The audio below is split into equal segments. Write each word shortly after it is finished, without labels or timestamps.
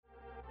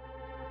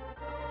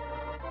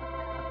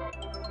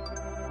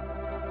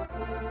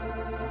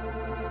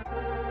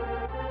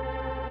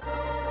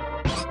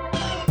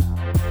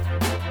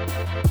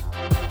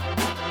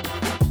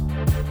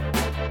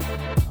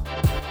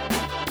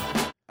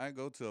I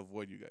go to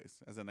avoid you guys.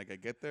 As in, like, I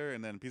get there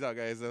and then peace out,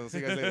 guys. I'll see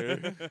you guys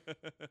later.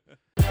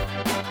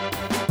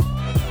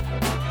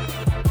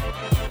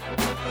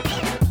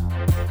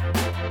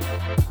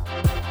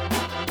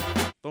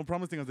 Don't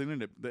promise things on the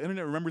internet. The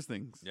internet remembers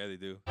things. Yeah, they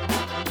do. All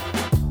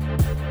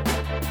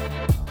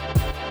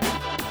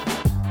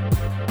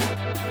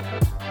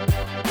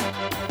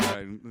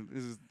right,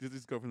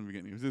 just go from the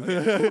beginning.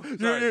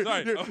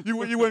 Sorry.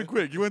 You went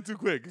quick. You went too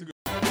quick.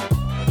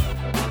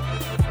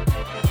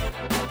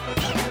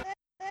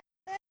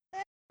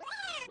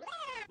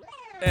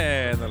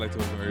 And I'd like to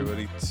welcome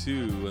everybody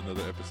to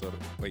another episode of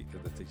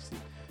that's HC.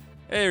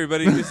 Hey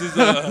everybody, this is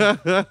welcome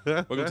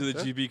to the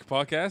GB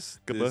podcast.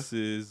 Goodbye. This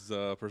is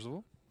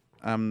Percival.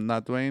 I'm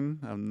not Dwayne.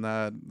 I'm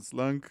not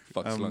Slunk.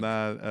 Fuck I'm Slunk.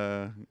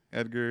 not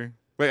Edgar.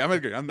 Wait, I'm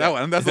Edgar. I'm that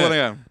one. That's the one I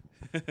am.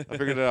 I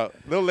figured it out.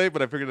 A little late,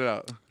 but I figured it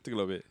out. Took a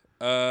little bit.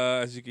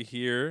 As you can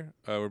hear,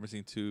 we're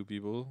missing two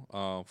people.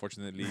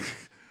 Unfortunately,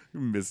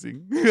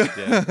 Missing.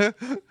 Yeah.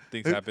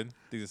 things happen.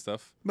 Things and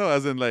stuff. No,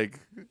 as in like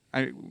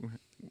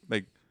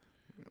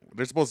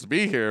they're supposed to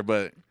be here,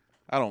 but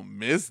I don't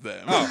miss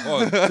them. Oh,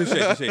 well,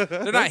 touche.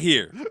 They're not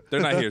here.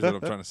 They're not here is what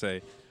I'm trying to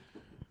say.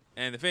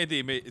 And if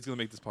anything, it's going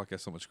to make this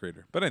podcast so much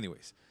greater. But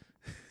anyways.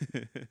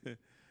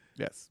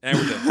 Yes. And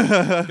we're done.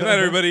 Good night,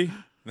 everybody.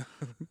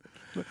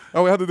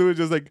 All we have to do is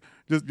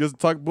just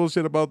talk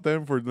bullshit about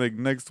them for like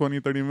next 20,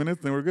 30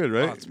 minutes, then we're good,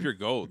 right? Oh, it's pure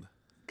gold.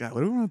 God,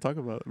 what do we want to talk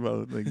about?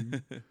 Like,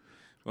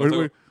 Well,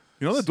 you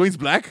know that Dwayne's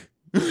black?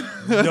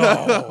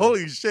 No.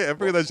 Holy shit! I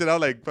figured that shit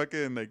out like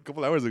fucking like a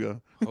couple hours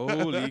ago.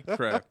 Holy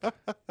crap.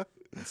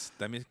 Does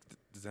that make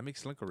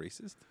Slunk a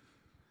racist?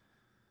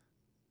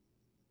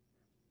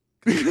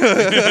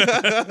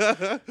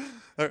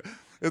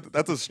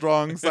 That's a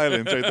strong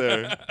silence right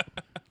there.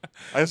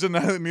 I should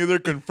neither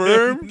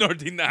confirm Nor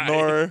deny.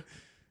 nor.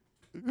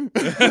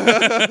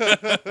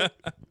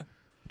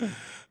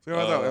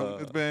 So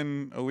it's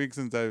been a week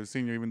since I've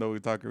seen you, even though we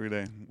talk every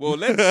day. Well,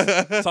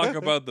 let's talk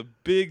about the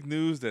big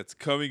news that's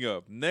coming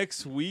up.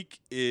 Next week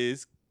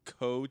is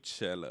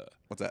Coachella.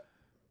 What's that?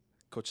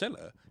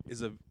 Coachella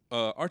is a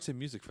arts and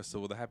music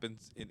festival that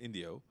happens in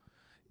Indio.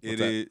 What's It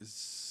that?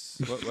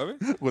 is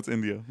what? What's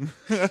India?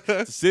 It's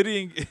a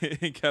city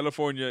in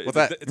California. What's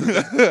It's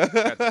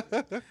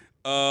that?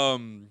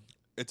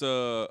 It's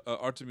a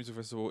arts and music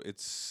festival.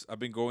 I've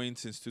been going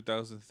since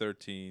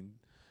 2013.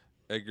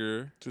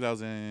 Edgar.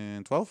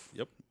 2012?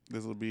 Yep.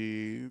 This will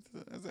be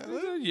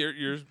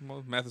Years.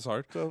 Math is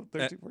hard. 12,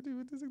 13,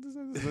 14, 15, 16,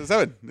 17.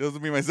 7. This will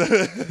be my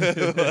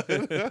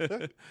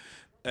 7.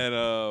 And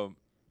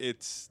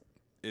it's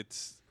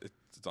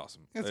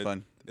awesome. It's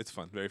fun. It's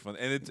fun, very fun,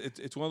 and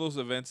it's one of those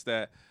events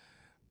that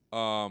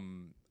I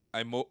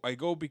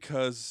go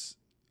because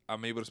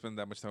I'm able to spend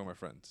that much time with my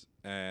friends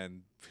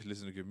and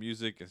listen to good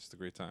music. It's just a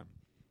great time.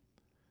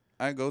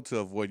 I go to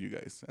avoid you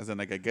guys. As in,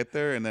 like, I get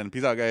there and then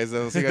peace out, guys.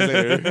 I'll see you guys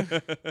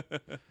later.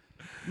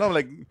 No,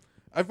 like,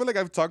 I feel like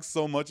I've talked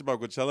so much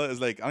about Coachella. It's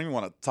like I don't even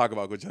want to talk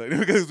about Coachella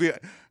because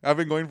I've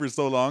been going for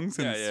so long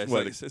since. Yeah.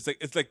 What?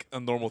 It's like a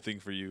normal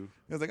thing for you.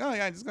 It's like, oh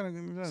yeah, I'm just gonna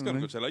Just go to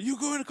Coachella. You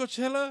going to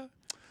Coachella?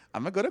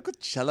 I'm gonna go to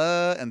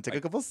Coachella and take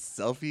a couple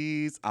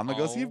selfies. I'm gonna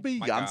go see Oh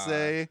my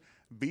Beyonce,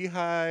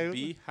 Beehive.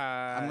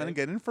 Beehive. I'm gonna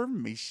get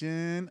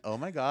information. Oh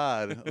my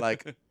god!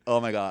 Like, oh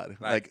my god!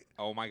 Like,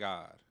 oh my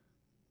god.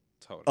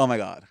 Totally. oh my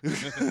god!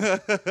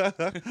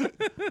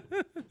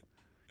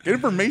 Get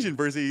information,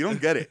 Percy. You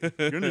don't get it.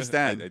 You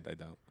understand? I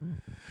don't.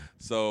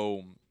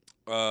 So,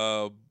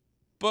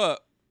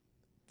 but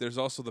there's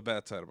also the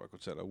bad side about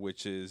Coachella,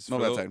 which is No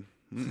for bad tho- side.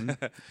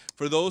 Mm-mm.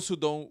 For those who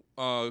don't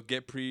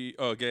get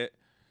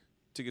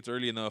tickets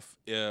early enough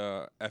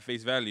at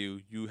face value,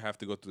 you have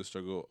to go through the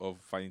struggle of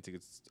finding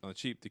tickets on the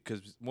cheap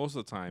because most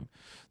of the time,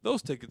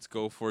 those tickets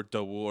go for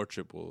double or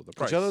triple the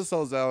price. Coachella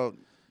sells out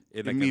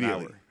in like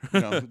immediately.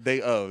 an hour. Day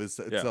of it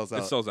sells out.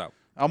 It sells out.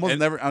 Almost and,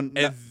 never. And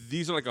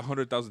these are like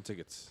 100,000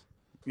 tickets.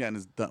 Yeah, and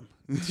it's dumb.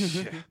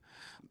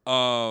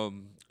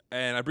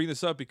 And I bring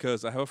this up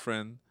because I have a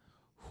friend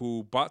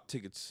who bought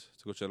tickets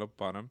to Coachella,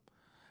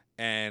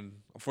 and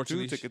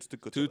unfortunately, Two tickets to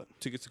two Coachella.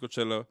 tickets to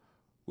Coachella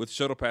with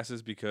shuttle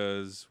passes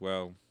because,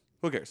 well,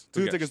 Who cares?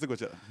 Who Two cares? tickets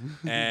to Coachella.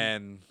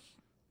 and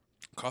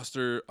cost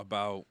her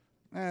about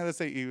Let's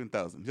say even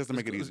 1,000, just to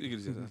make it easy.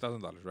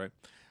 $1,000, right?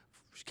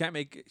 She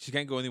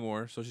can't go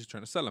anymore, so she's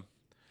trying to sell him.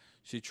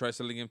 She tried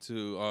selling him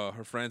to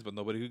her friends, but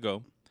nobody could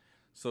go.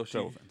 So she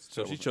Travel friends,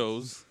 travel friends.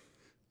 chose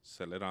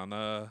sell it on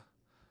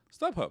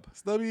StubHub.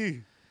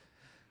 Stubby.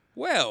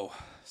 Well,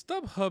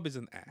 StubHub is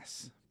an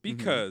ass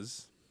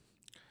because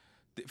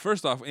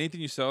first off,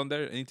 anything you sell on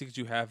there, any tickets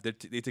you have, they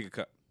take a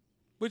cut.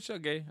 Which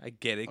okay, I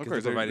get it Of because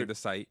course, they're providing the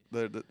site.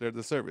 They're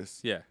the service.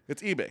 Yeah,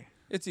 It's eBay.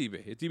 it's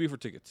eBay. It's eBay for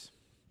tickets,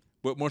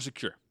 but more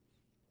secure.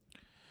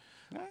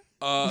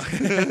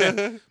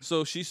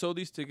 So she sold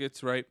these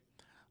tickets, right?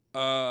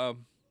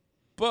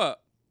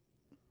 But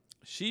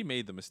she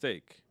made the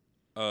mistake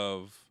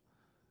of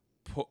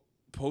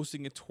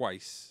posting it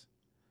twice,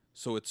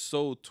 so it's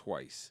sold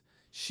twice.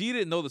 She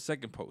didn't know the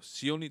second post.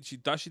 She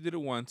thought she did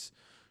it once.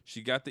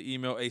 She got the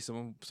email. Hey,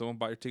 someone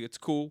bought your tickets.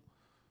 Cool.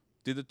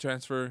 Did the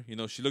transfer. You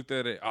know, she looked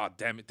at it. Oh,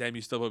 damn it. Damn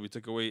you, StubHub. You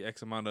took away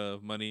X amount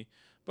of money.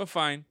 But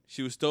fine.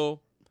 She was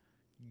still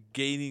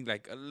gaining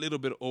like a little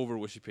bit over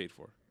what she paid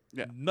for.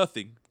 Yeah.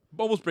 Nothing.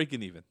 Almost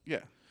breaking even.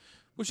 Yeah.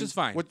 Which is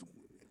fine.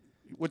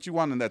 What you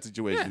want in that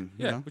situation?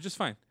 Yeah, you know? which is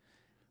fine.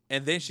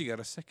 And then she got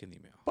a second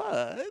email.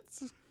 But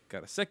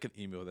Got a second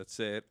email that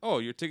said, "Oh,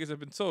 your tickets have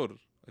been sold."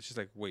 And she's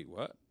like, "Wait,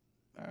 what?"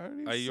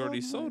 I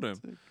already sold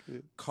them.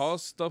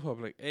 Calls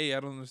StubHub like, "Hey, I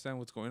don't understand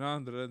what's going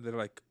on." They're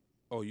like,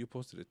 "Oh, you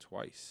posted it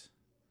twice."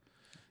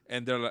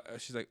 And they're like,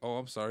 she's like, "Oh,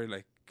 I'm sorry.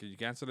 Like, can you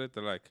cancel it?"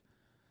 They're like,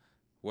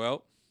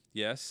 "Well,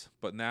 yes,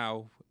 but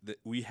now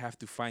we have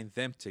to find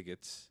them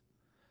tickets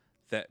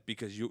that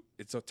because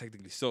it's not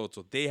technically sold,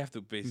 so they have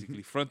to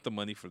basically front the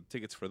money for the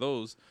tickets for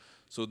those.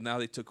 So now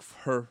they took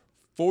her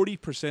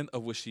 40%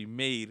 of what she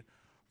made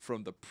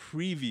from the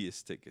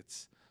previous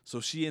tickets, so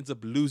she ends up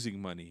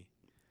losing money."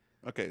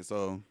 Okay,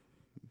 so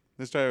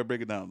let's try to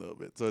break it down a little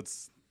bit. So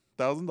it's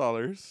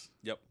 $1,000.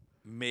 Yep.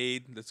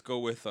 Let's go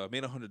with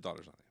made $100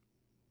 on it.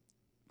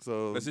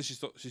 So Let's say she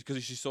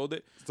sold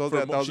it. sold for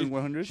that more-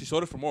 1,100. She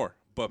sold it for more,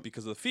 but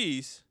because of the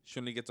fees, she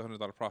only gets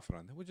 $100 profit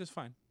on it, which is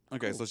fine.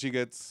 Okay, Cool. so she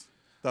gets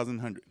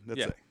 1,100. Let's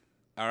Yeah. say.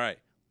 All right,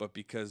 but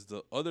because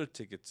the other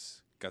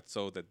tickets got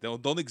sold that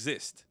don't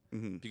exist,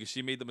 Mm-hmm. because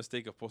she made the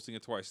mistake of posting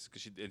it twice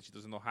because she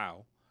doesn't know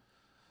how.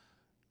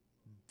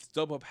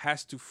 StubHub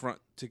has to front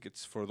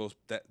tickets for those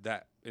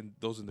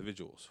those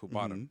individuals who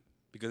bought them,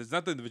 because it's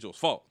not the individual's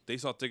fault. They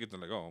saw tickets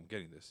and like, "Oh, I'm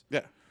getting this."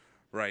 Yeah.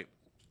 Right.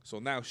 So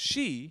now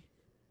someone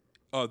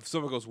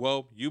goes,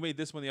 "Well, you made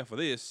this money off of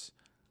this.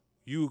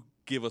 You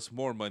give us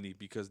more money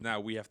because now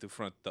we have to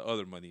front the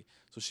other money."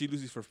 So she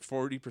loses for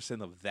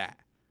 40% of that.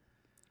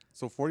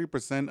 So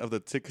 40% of the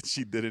tickets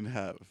she didn't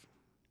have,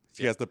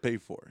 she Yeah. has to pay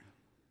for.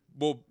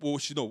 Well,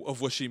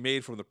 of what she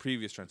made from the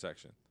previous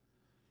transaction,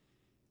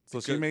 So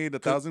she Because- made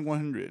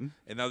 1,100.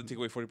 and now they take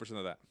away 40%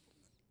 of that.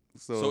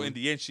 So, So in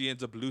the end, she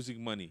ends up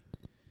losing money.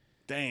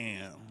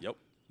 damn. Yep.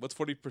 What's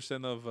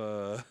 40%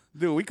 of?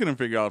 Dude, we couldn't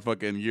figure out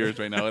fucking years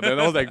right now. And then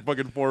that was like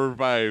fucking 4 or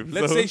 5.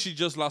 Let's so say she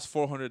just lost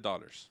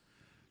 $400.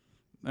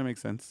 that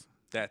makes sense.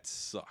 That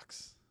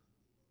sucks.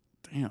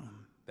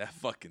 Damn. That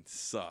fucking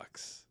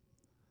sucks.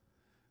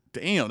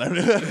 Damn.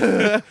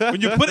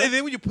 When you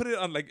put it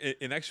on like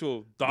in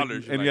actual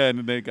dollars, you're and like, yeah,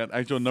 and they got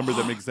actual numbers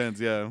that make sense.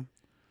 Yeah.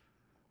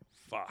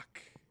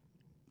 fuck.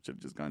 Should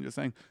have just gone just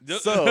saying. Yep.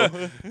 So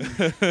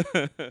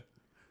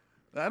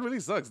that really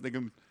sucks.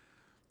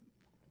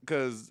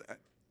 Because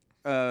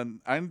I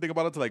didn't think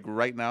about it till like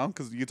right now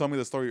because you told me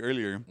the story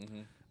earlier.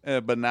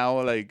 But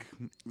now like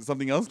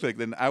something else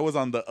clicked. And I was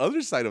on the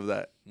other side of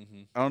that.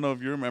 I don't know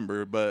if you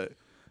remember, but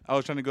I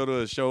was trying to go to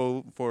a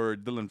show for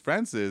Dylan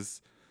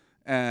Francis,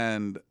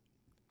 and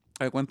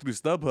I went through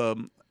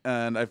StubHub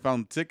and I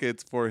found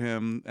tickets for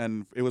him,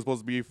 and it was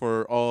supposed to be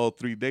for all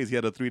 3 days. He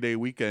had a 3-day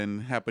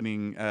weekend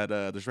happening at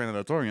the Shrine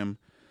Auditorium.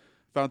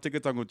 Found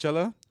tickets on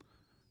Coachella,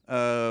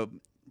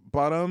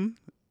 bought them,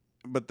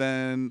 but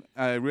then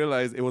I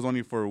realized it was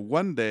only for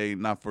 1 day,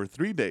 not for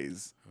 3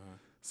 days.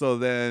 So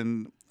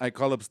then I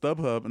call up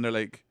StubHub, and they're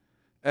like,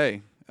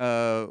 "Hey,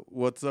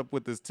 what's up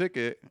with this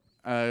ticket?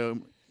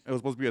 It was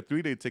supposed to be a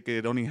 3-day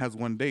ticket. It only has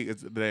 1 day.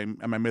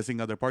 Am I missing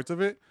other parts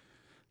of it?"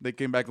 They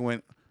came back and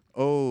went,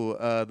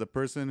 "Oh, the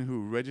person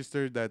who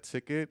registered that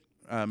ticket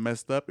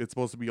messed up. It's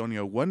supposed to be only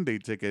a 1-day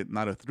ticket,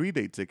 not a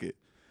 3-day ticket."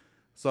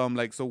 So I'm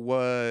like, "So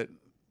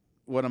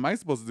what am I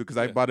supposed to do?" Because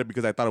I Yeah. bought it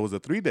because I thought it was a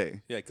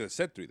 3-day. Yeah, because it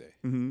said 3 day.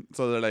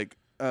 So they're like,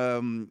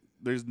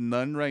 "There's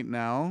none right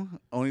now.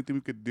 Only thing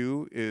we could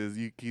do is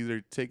you can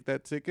either take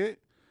that ticket,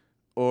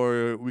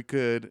 or we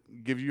could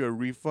give you a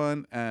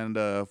refund and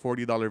a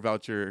 $40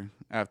 voucher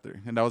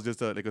after." And that was just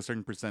like a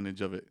certain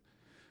percentage of it.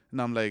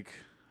 And I'm like,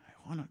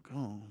 I want to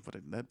go, but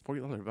that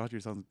 $40 voucher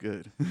sounds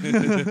good.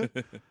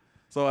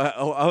 So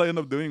all I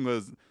ended up doing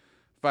was,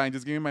 fine,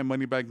 just give me my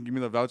money back and give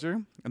me the voucher,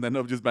 and then end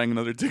up just buying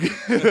another ticket.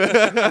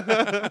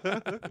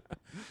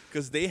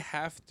 Because they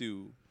have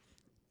to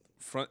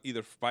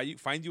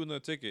find you another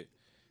ticket,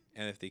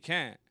 and if they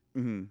can't,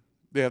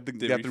 They have to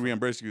refund.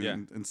 reimburse you Yeah.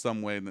 in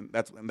some way, and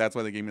that's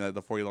why they gave me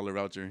the $40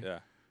 voucher. yeah.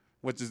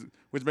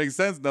 Which makes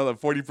sense now, the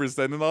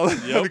 40% and all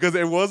that, Yep. because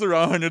it was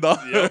around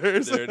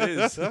 $100. There it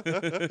is.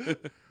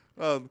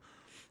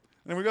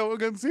 And we're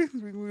going to see,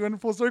 we went in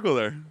full circle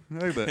there. I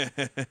like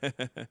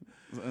that.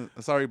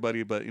 Sorry,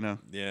 buddy, but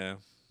Yeah.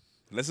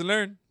 Lesson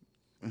learned.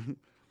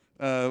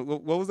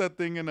 what was that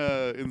thing in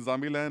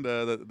Zombieland?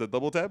 The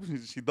double tap.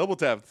 She double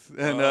tapped,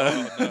 and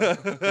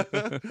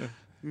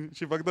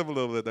she fucked up a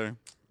little bit there.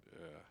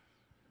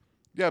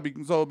 Yeah.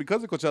 So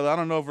because of Coachella, I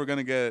don't know if we're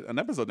gonna get an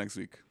episode next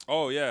week.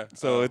 Oh yeah.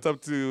 So it's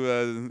up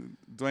to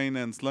Dwayne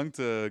and Slunk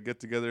to get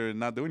together and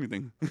not do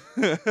anything.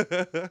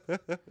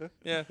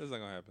 yeah, that's not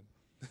gonna happen.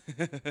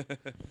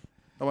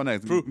 How about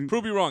next?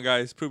 Prove me wrong,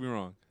 guys. Prove me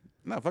wrong.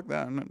 No, fuck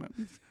that.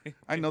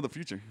 I know the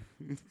future.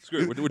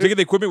 Screw it. We're taking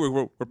the equipment.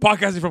 We're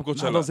podcasting from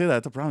Coachella. No, don't say that.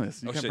 It's a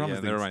promise. You Oh can't shit! promise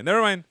Yeah, things. never mind.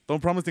 Never mind.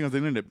 Don't promise things on the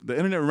internet. The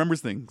internet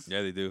remembers things.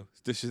 Yeah, they do.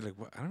 This shit's like,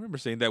 what? I don't remember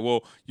saying that.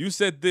 Well, you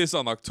said this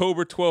on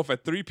October 12th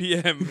at 3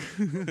 p.m.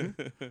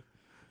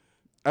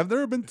 I've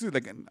never been to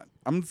like.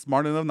 I'm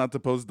smart enough not to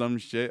post dumb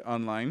shit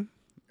online,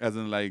 as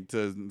in like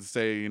to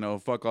say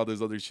fuck all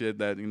this other shit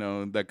that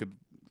that could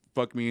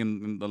fuck me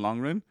in the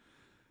long run.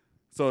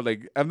 So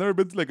like I've never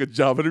been to like a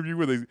job interview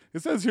where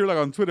it says here like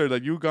on Twitter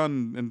like you've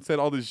gone and said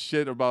all this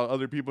shit about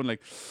other people and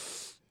like.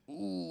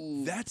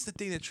 Ooh. That's the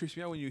thing that trips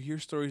me out when you hear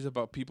stories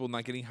about people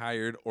not getting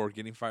hired or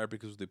getting fired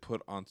because they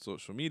put on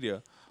social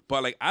media.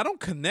 But like I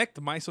don't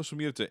connect my social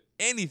media to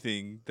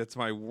anything that's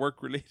my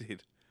work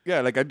related.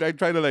 Yeah, like I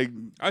try to like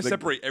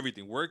separate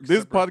everything. Work. This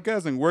separate.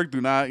 podcast and work do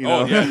not,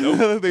 Oh, yeah,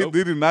 nope, they nope.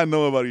 do not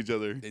know about each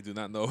other. They do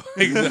not know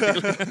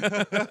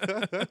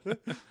exactly.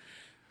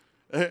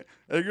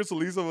 Edgar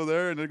Solis over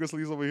there and Edgar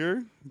Solis over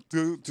here.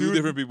 Two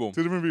different people.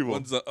 Two different people.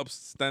 One's an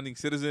upstanding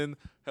citizen,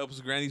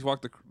 helps grannies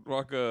walk a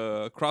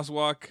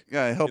crosswalk.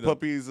 Yeah, help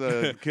puppies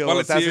kill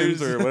volunteers.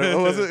 assassins or whatever.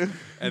 What was it?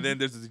 And then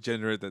there's the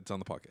degenerate that's on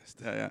the podcast.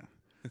 Yeah.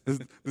 This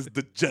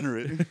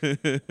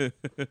degenerate.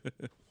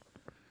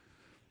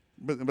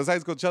 But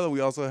besides Coachella, we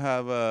also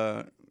have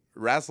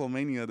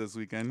WrestleMania this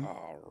weekend.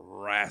 Oh,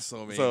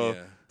 WrestleMania. So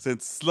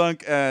since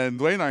Slunk and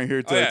Dwayne aren't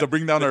here to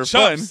bring down the our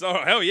chumps. fun.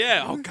 Oh, hell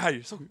yeah. Oh, God,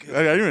 you're so good.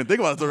 I didn't even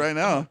think about it right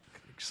now.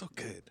 You're so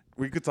good.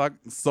 We could talk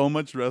so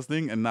much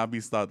wrestling and not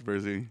be stopped,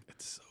 Percy.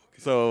 It's so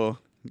good. So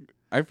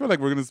I feel like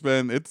we're gonna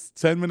spend. It's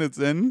 10 minutes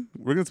in.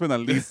 We're gonna spend at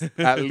least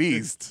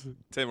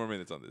 10 more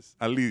minutes on this.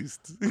 at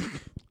least.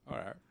 All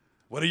right.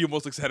 What are you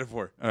most excited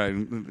for? All right,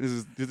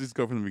 just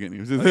go from the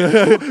beginning.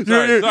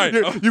 Sorry.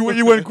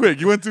 You went quick.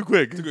 You went too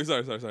quick.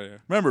 Sorry. Yeah.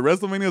 Remember,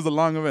 WrestleMania is a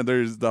long event.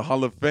 There's the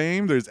Hall of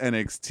Fame. There's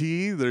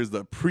NXT. There's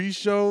the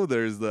pre-show.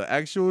 There's the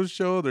actual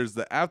show. There's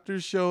the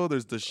after show.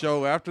 There's the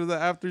show after the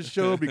after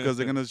show because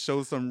they're gonna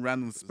show some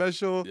random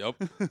special. Yep.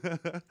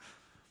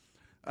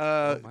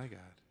 Oh my God.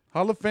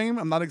 Hall of Fame.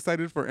 I'm not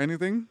excited for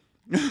anything,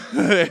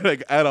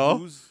 like at all.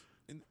 Who's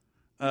in?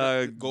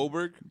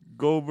 Goldberg.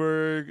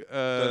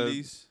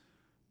 Dudley's.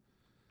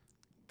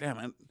 Damn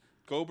it.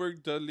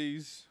 Goldberg,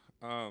 Dudley's.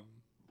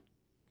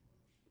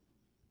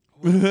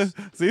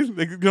 See,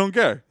 like, you don't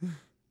care.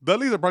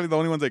 Dudleys are probably the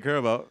only ones I care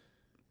about.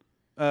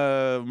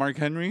 Mark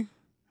Henry.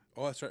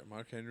 Oh, that's right,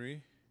 Mark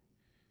Henry.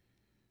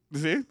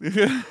 See,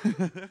 I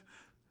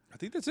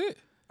think that's it.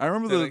 I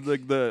remember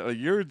They're a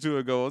year or two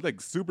ago, I was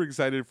like super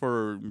excited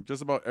for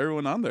just about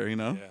everyone on there.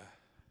 Yeah.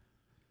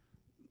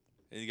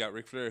 And you got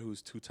Ric Flair,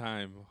 who's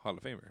 2-time Hall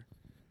of Famer.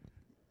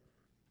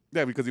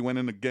 Yeah, because he went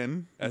in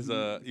again.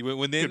 He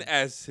went in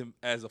as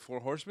a 4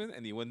 Horseman,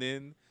 and he went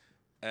in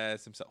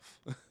as himself.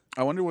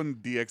 I wonder when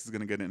DX is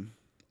gonna get in.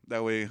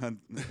 That way,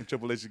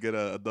 Triple H should get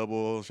a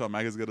double. Shawn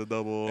Michaels get a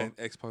double. And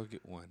X-Pac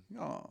get 1.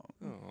 Oh,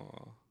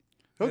 Oh.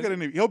 he'll get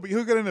in. He'll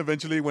get in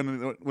eventually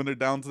when they're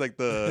down to like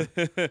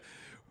the.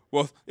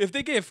 Well, if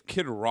they gave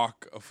Kid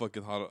Rock a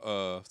fucking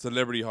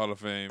celebrity Hall of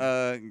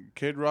Fame,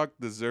 Kid Rock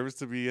deserves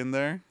to be in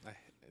there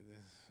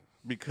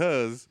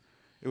because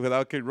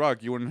without Kid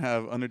Rock, you wouldn't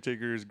have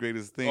Undertaker's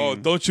greatest theme. oh,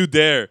 don't you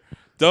dare!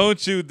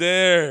 Don't you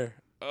dare!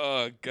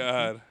 Oh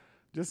God!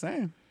 Just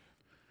saying.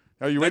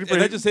 Are you ready for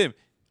And it? not just him.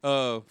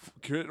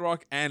 Kid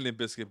Rock and Limp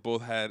Bizkit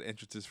both had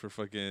entrances for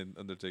fucking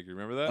Undertaker.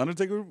 Remember that?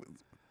 Undertaker,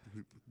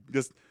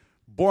 just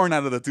born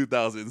out of the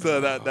 2000s.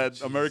 That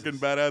Jesus. American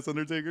badass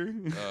Undertaker.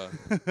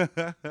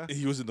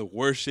 He was in the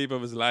worst shape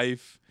of his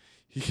life.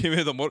 He came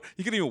in the motor.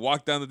 He couldn't even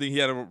walk down the thing. He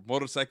had a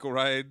motorcycle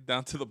ride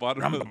down to the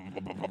bottom.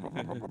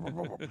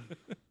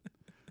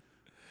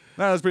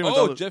 That's pretty much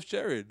all. Jeff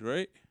Jarrett,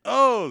 right?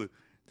 Oh,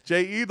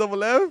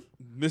 JEFF,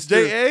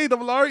 Mr.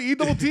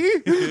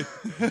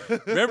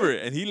 JARRET. Remember,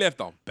 and he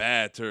left on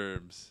bad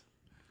terms.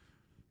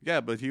 Yeah,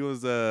 but he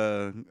was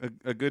a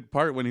good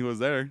part when he was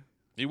there.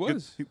 He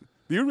was. Do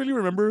you really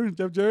remember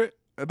Jeff Jarrett?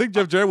 I think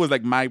Jeff Jarrett was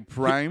like my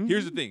prime.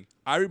 Here's the thing.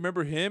 I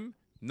remember him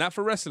not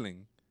for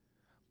wrestling,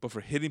 but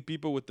for hitting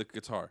people with the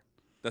guitar.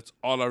 That's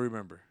all I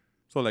remember.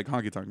 So like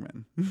Honky Tonk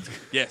Man.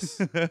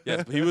 Yes.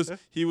 Yes. But he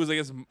was I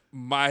guess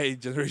my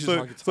generation's So,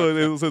 Honky Tonk. so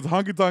it was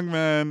Honky Tonk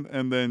Man,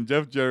 and then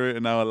Jeff Jarrett,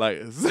 and now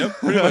Elias. Yep,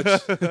 pretty much.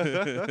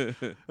 And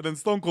then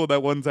Stone Cold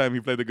that one time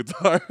he played the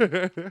guitar.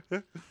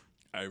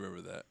 I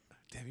remember that.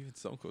 Damn, even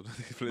Stone Cold.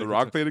 The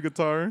Rock played the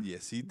guitar.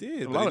 Yes, he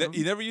did. A lot But of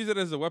he never used it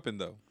as a weapon,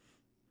 though.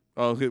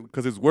 Oh,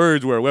 because his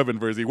words were a weapon,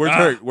 Verzi. Words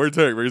hurt. Words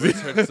hurt, Verzi.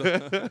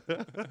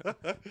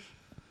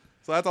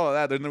 So that's all of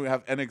that. Then we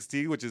have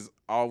NXT, which is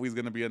always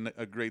going to be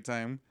a great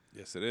time.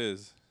 Yes, it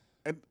is.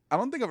 And I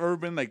don't think I've ever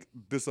been like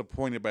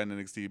disappointed by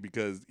NXT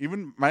because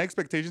even my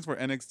expectations for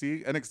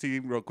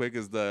NXT real quick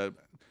is the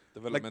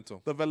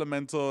Developmental.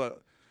 developmental.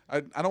 I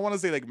don't want to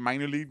say like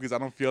minor league because I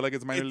don't feel like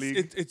it's minor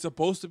league. It's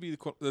supposed to be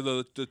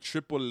the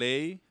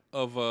AAA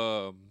of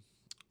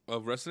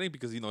wrestling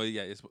because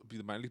it's supposed to be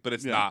the minor league, but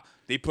it's not.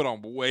 They put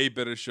on way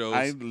better shows.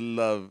 I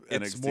love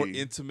NXT. It's more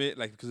intimate,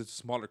 like because it's a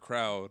smaller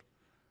crowd.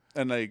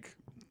 And like,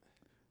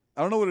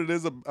 I don't know what it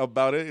is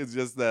about it. It's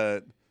just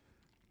that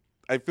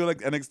I feel like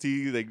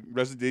NXT, like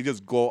wrestling, they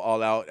just go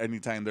all out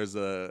anytime there's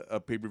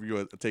a pay per view,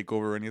 a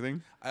takeover, or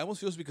anything. I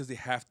almost feel it's because they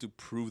have to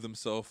prove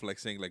themselves, like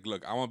saying, like,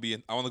 look, I want to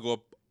be, I want to go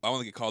up, I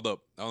want to get called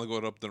up, I want to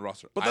go up the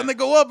roster. But then they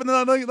go up, and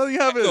then nothing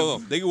happens. No,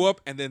 they go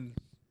up, and then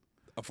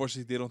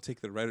unfortunately they don't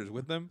take the writers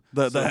with them.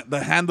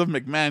 The hand of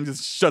McMahon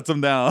just shuts them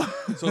down.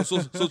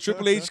 So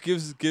Triple H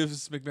gives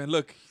McMahon,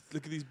 look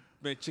at these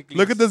chickens.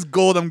 Look at this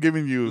gold I'm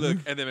giving you. Look,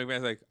 and then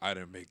McMahon's like, I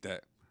didn't make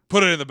that.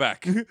 Put it in the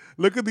back.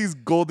 Look at these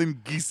golden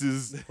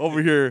geeses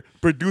over here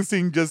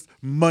producing just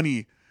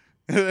money.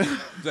 He's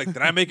like, did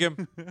I make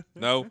him?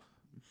 No.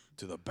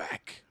 To the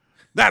back.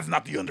 That's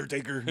not the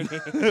Undertaker.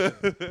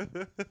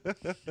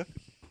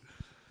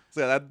 So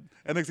yeah, that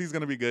NXT is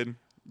gonna be good.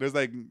 There's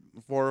like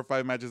 4 or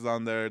 5 matches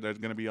on there. They're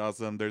gonna be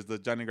awesome. There's the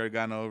Johnny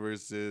Gargano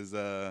versus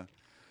fuck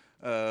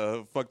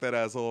that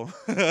asshole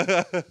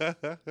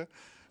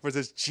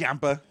versus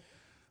Ciampa.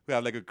 We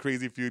have like a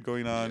crazy feud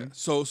going on. Yeah.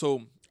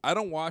 So I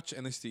don't watch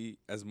NXT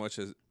as much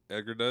as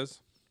Edgar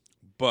does,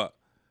 but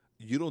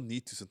you don't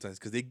need to sometimes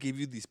because they give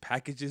you these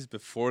packages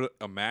before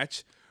a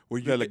match where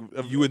you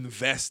you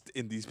invest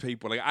in these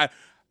people. Like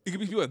it could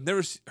be people I've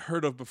never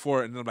heard of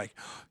before, and I'm like,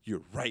 oh,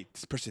 you're right.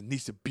 This person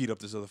needs to beat up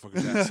this other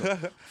fucking ass. So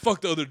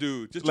fuck the other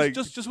dude. Just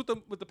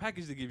with the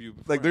package they give you.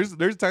 Like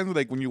there's times where,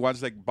 like when you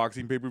watch like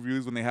boxing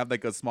pay-per-views when they have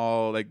like a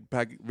small like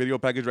video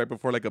package right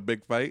before like a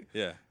big fight.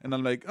 Yeah. And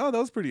I'm like, oh, that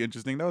was pretty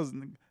interesting. That was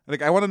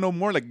like I want to know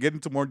more, like get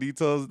into more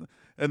details.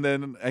 And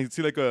then I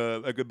see like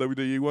a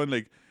WWE one,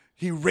 like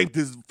he raped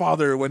his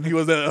father when he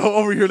was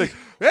over here. Like,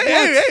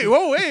 hey,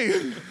 whoa,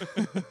 hey.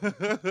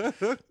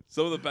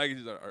 Some of the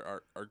packages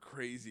are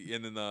crazy,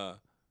 and then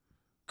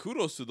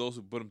kudos to those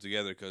who put them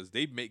together because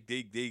they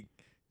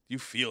you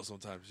feel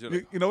sometimes.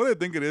 Like, you know what I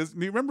think it is?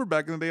 You remember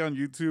back in the day on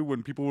YouTube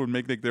when people would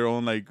make like their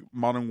own like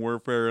Modern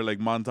Warfare like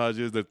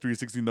montages, the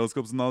 360 no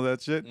scopes and all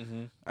that shit.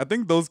 mm-hmm. I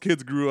think those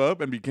kids grew up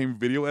and became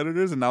video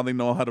editors, and now they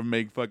know how to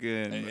make fucking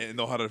and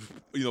know how to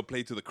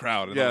play to the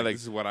crowd. And yeah, like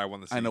this is what I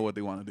want to see. I know what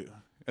they want to do,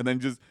 and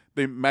then just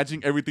they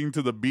matching everything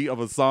to the beat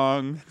of a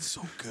song. It's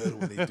so good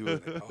when they do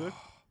it. Like, oh.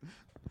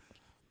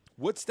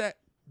 What's that?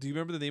 Do you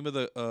remember the name of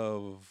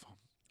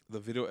the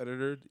video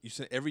editor? You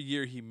said every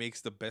year he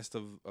makes the best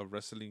of a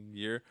wrestling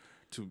year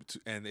to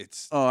and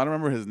it's Oh, I don't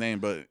remember his name,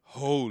 but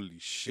holy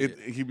shit.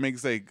 he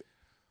makes like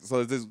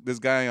so this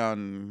guy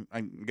on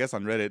I guess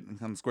on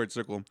Reddit on Squared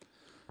Circle.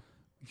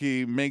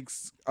 He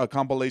makes a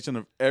compilation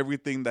of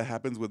everything that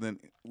happens within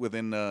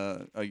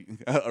a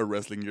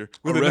wrestling year.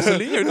 A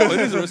wrestling year? No, it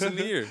is a wrestling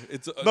year.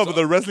 But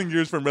the wrestling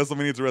years from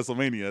WrestleMania to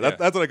WrestleMania. Yeah.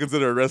 That's what I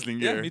consider a wrestling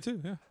year. Yeah, me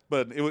too. Yeah,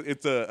 But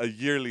it's a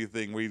yearly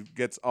thing where he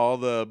gets all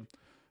the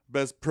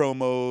best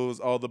promos,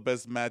 all the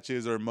best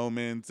matches or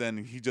moments,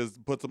 and he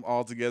just puts them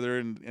all together,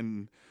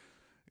 and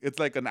it's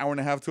like an hour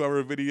and a half, 2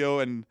 hour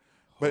video,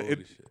 but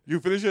you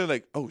finish it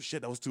like, oh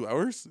shit, that was 2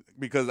 hours?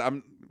 Because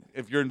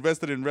if you're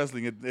invested in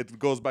wrestling, it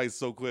goes by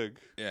so quick.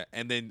 Yeah,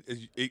 and then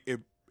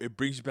it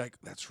brings you back.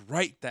 That's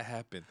right, that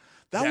happened.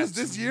 That was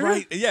this year?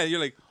 Right. Yeah, you're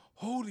like,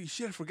 holy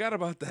shit, I forgot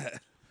about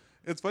that.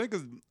 It's funny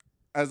because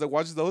as I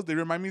watch those, they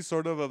remind me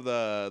sort of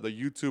the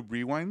YouTube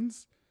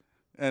rewinds.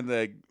 And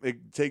like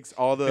it takes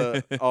all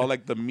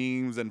like the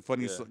memes and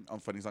funny song,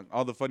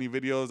 all the funny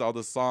videos, all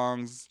the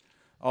songs,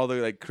 all the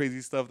like crazy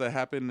stuff that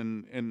happened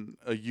in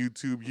a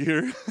YouTube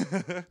year,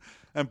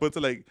 and puts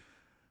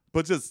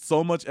just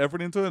so much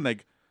effort into it. And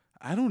like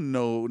I don't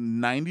know,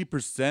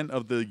 90%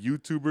 of the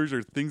YouTubers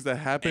or things that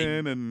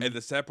happen, and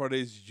the sad part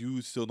is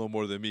you still know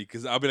more than me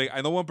because I'll be like,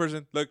 I know one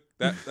person. Look,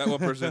 that one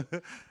person,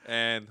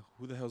 and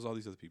who the hell's all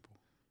these other people?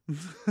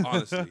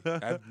 Honestly,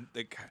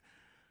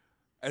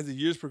 as the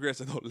years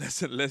progress, I know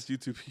less and less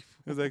YouTube people.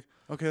 It's like,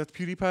 okay, that's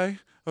PewDiePie.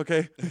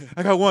 Okay,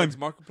 I got one. It's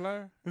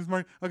Markiplier. It's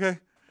Mark. Okay,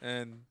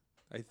 and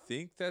I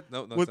think that it's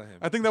not him.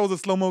 I think that was a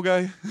slow mo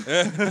guy.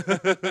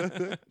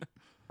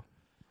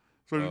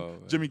 So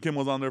Jimmy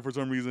Kimmel's on there for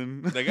some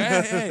reason. Like,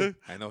 hey,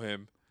 I know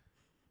him.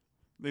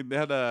 They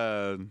had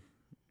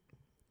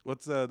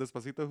what's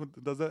Despacito? Who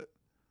does that?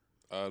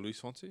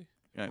 Luis Fonsi.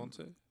 Yeah.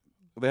 Fonsi?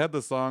 They had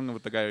the song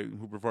with the guy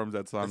who performs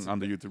that song on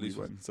the YouTube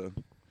one. So.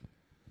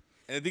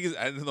 And the thing is,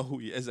 I don't know who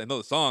he is. I know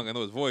the song. I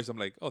know his voice. I'm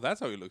like, oh, that's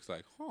how he looks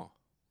like. Huh.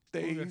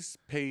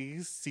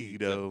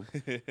 Despacito.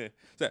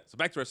 So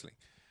back to wrestling.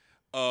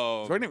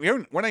 So we're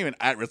not even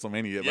at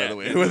WrestleMania yet, by the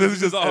way. Yeah. This is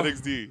just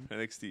NXT.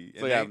 NXT.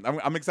 So yeah,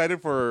 I'm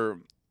excited for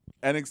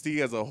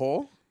NXT as a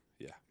whole.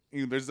 Yeah.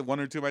 There's 1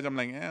 or 2 matches I'm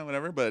like,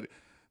 whatever. But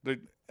the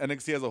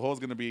NXT as a whole is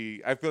gonna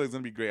be. I feel it's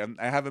gonna be great.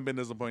 I haven't been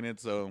disappointed,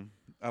 so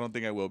I don't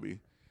think I will be.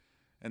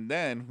 And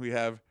then we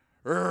have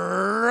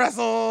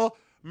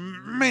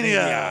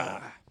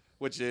WrestleMania,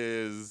 which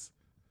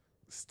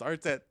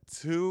starts at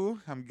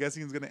 2. I'm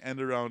guessing it's gonna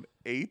end around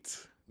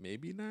 8.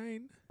 Maybe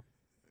 9.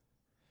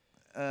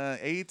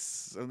 8.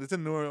 It's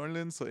in New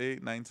Orleans, so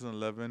 8, 9, 10,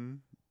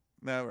 11.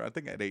 No, I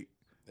think at 8.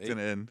 It's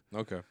gonna end.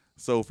 Okay.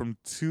 So from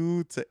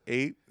 2 to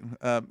 8,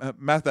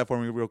 math that for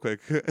me real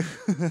quick. 2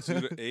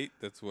 to 8.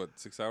 That's what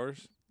 6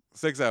 hours.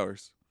 6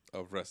 hours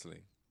of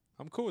wrestling.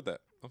 I'm cool with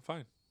that. I'm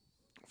fine.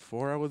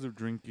 4 hours of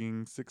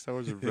drinking, 6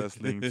 hours of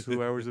wrestling,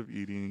 2 hours of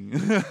eating,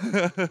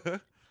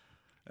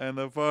 and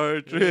a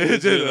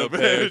partridge in a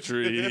pear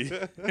tree.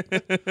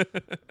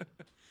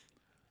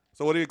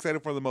 So, what are you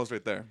excited for the most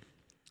right there?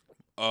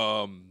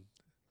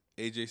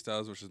 AJ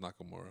Styles versus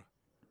Nakamura.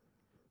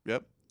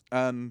 Yep.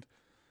 And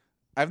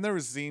I've never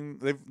seen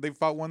they've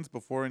fought once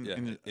before in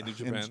New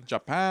Japan. in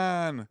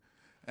Japan,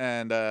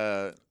 and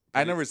I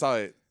never saw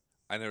it.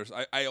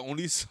 I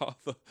only saw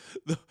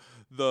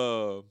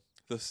the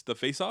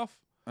face off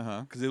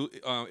because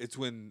it's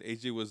when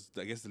AJ was,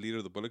 I guess, the leader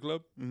of the Bullet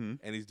Club, and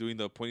he's doing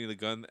the pointing the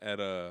gun at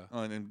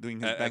and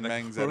doing his bang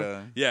bangs at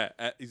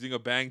a he's doing a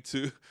bang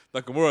to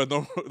Nakamura.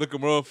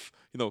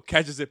 Nakamura,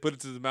 catches it, puts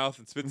it in his mouth,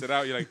 and spits it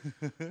out. You're like,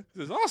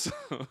 this is awesome.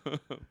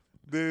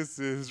 This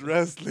is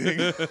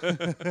wrestling.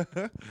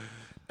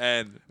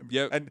 And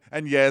yeah,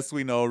 and yes,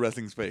 we know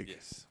wrestling's fake.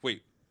 yes.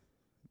 Wait,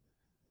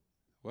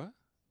 what?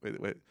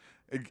 Wait.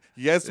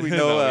 Yes, we No,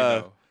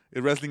 know. we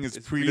know. Wrestling is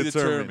It's predetermined.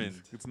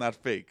 predetermined. It's not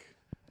fake.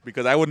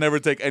 Because I would never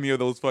take any of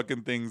those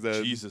fucking things.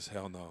 Jesus,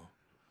 hell no.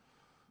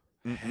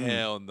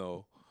 Hell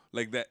no.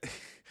 Like that.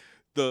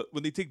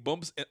 When they take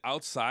bumps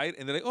outside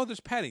and they're like, oh, there's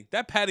padding.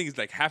 That padding is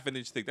like half an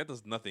inch thick. That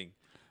does nothing.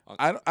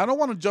 I don't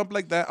want to jump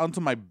like that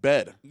onto my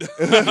bed.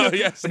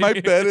 Yes, My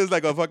bed is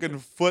like a fucking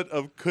foot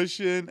of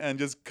cushion and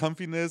just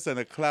comfiness and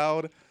a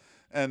cloud.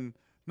 And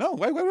no,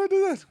 why would I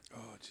do that?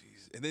 Oh,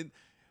 jeez. And then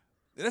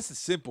that's the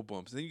simple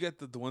bumps. And then you get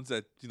the ones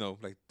that,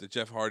 like the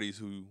Jeff Hardys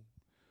who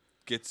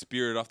get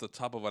speared off the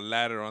top of a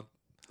ladder on.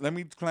 Let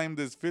me climb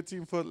this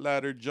 15-foot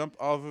ladder, jump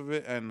off of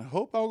it, and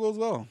hope all goes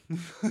well.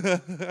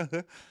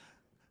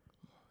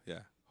 Yeah.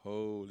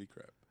 Holy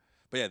crap.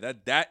 But yeah,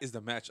 that is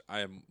the match I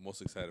am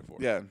most excited for.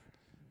 Yeah.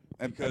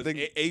 And Because I think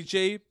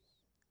AJ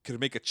could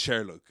make a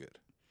chair look good.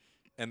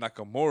 And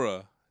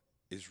Nakamura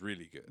is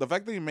really good. the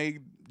fact that he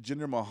made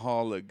Jinder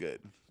Mahal look good.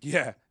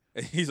 Yeah.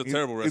 And he's a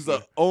terrible He's wrestler.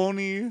 the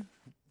only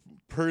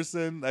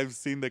person I've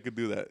seen that could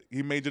do that.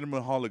 He made Jinder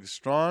Mahal look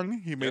strong.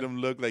 He made him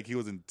look like he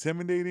was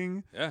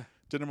intimidating. Yeah.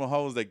 Jinder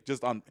Mahal was like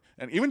just on,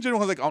 and even Jinder Mahal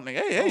was like, on,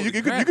 hey, Holy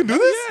you crap. can do Oh,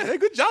 this? yeah. Hey,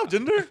 good job,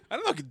 Jinder. I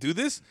don't know if I could do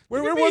this.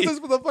 Where Look at was me. this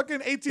for the fucking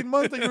 18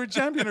 months that you were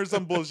champion or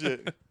some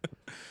bullshit?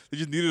 They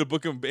just needed to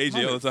book him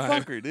AJ all the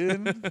time. Motherfucker,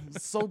 dude.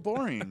 It's so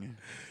boring.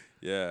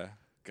 Yeah.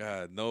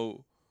 God,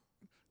 no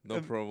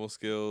promo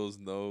skills,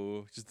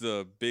 no, just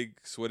a big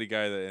sweaty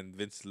guy and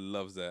Vince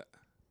loves that.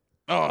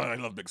 Oh, I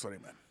love Big Sweaty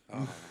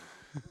Man.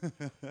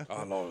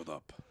 All loaded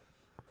up.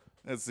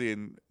 Let's see.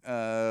 And,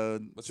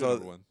 What's so your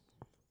number one?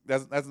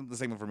 That's the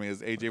same one for me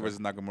as AJ versus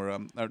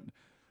Nakamura.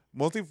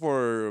 Mostly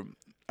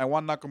I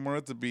want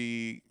Nakamura to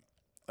be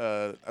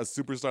a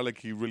superstar like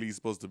he really is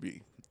supposed to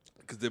be.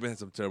 Because they've had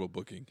some terrible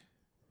booking.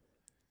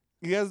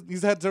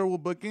 He's had terrible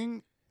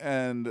booking,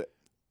 and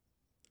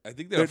I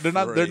think they're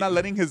not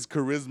letting his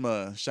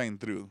charisma shine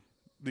through,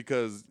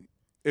 because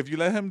if you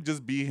let him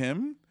just be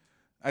him,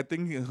 I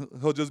think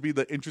he'll just be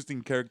the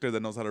interesting character that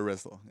knows how to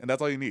wrestle, and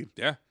that's all you need.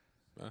 Yeah.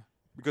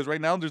 Because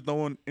right now there's no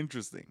one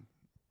interesting.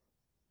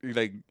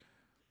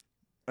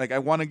 Like I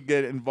want to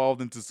get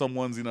involved into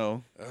someone's,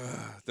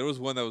 There was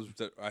one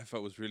that I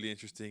thought was really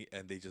interesting,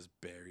 and they just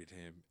buried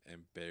him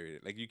and buried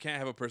it. Like, you can't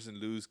have a person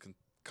lose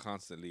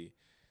constantly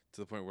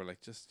to the point where,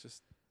 like, just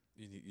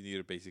you need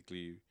to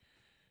basically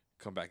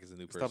come back as a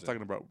new person. Stop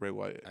talking about Bray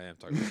Wyatt. I am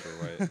talking about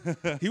Bray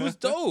Wyatt. He was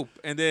dope,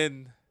 and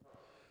then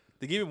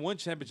they gave him one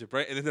championship,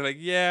 right? And then they're like,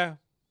 yeah,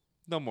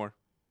 no more.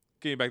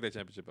 Give me back that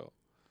championship belt.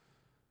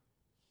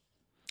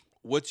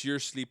 What's your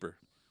sleeper?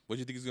 What do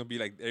you think is going to be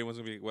like? Everyone's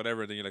going to be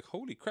whatever. And then you're like,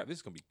 holy crap, this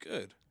is going to be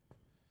good.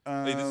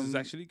 Like, this is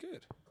actually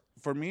good.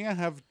 For me, I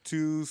have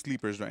two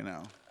sleepers right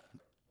now.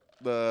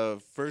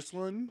 The first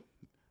one,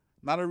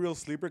 not a real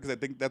sleeper, because I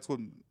think that's what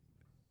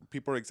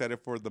people are excited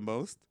for the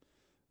most.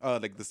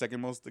 Like the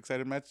second most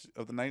excited match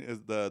of the night is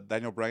the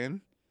Daniel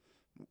Bryan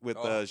with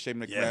Shane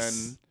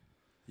McMahon.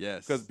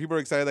 Yes. Because people are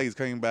excited that he's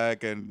coming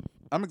back, and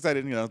I'm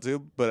excited,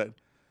 too. But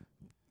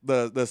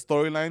the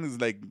storyline is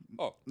like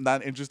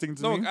not interesting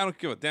to No, me. I don't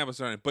give a damn what's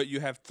on it. But you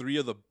have three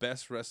of the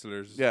best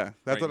wrestlers. Yeah,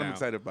 that's right what I'm now,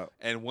 excited about.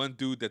 And one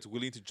dude that's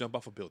willing to jump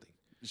off a building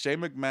Shane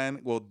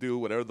McMahon will do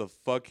whatever the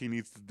fuck he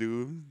needs to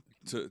do.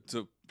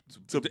 to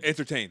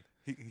entertain.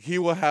 He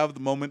will have the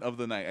moment of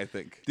the night, I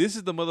think. This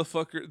is the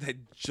motherfucker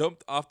that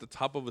jumped off the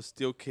top of a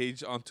steel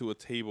cage onto a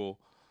table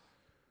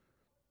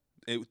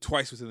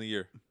twice within a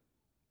year.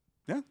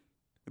 Yeah.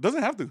 It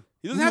doesn't have to.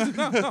 He doesn't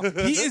have to.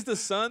 No. He is the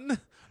son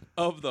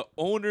of the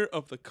owner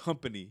of the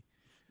company,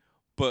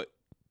 but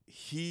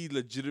he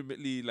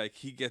legitimately, like,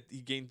 he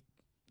gained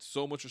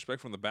so much respect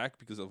from the back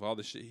because of all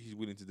the shit he's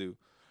willing to do.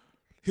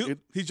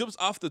 He jumps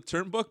off the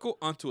turnbuckle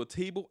onto a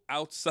table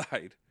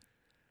outside.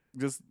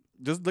 Just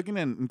looking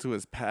into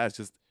his past,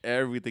 just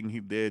everything he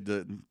did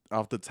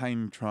off the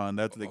Timetron,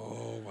 that's like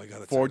Oh my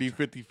god, 40,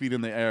 50 feet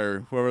in the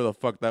air, whoever the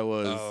fuck that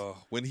was.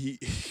 when he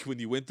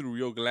went through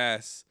Rio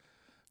Glass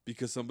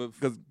because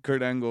Because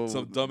Kurt Angle,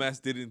 some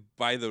dumbass didn't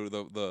buy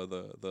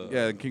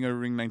the King of the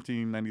Ring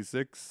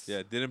 1996.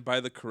 didn't buy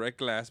the correct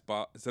glass,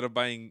 instead of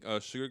buying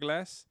sugar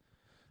glass,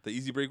 the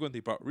Easy Break one, they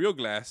brought real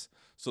glass.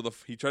 So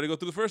he tried to go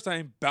through the first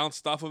time,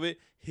 bounced off of it,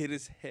 hit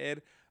his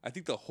head. I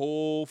think the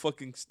whole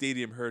fucking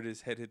stadium heard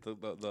his head hit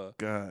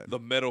God. the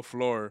metal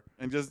floor.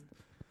 And just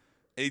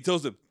And he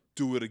tells him,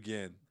 "Do it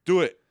again."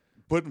 do it.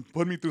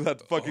 Put me through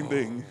that fucking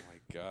thing. Oh my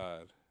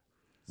god.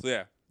 So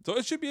yeah. So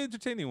it should be an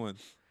entertaining one.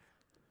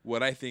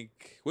 What I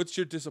think. What's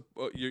your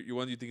your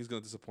one you think is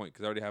gonna disappoint?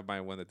 Because I already have my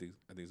one that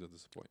I think is gonna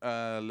disappoint.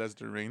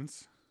 Lesnar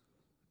Reigns.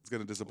 It's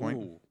gonna disappoint.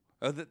 Ooh.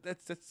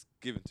 That's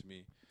given to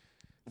me.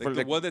 For Like the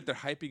like- one that they're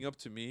hyping up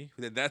to me,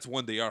 then that's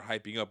one they are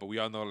hyping up. But we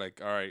all know, like,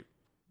 all right,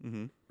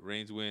 Mm-hmm.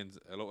 Reigns wins.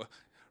 LOL.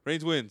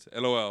 Reigns wins.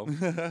 LOL.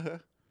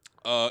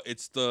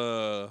 It's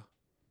the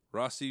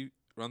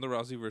Ronda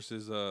Rousey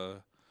versus I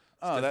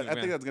Stephanie think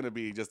McMahon. that's gonna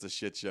be just a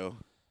shit show.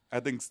 I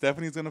think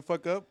Stephanie's gonna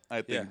fuck up.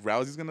 I think Yeah.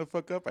 Rousey's gonna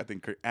fuck up. I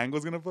think Kurt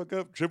Angle's gonna fuck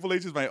up. Triple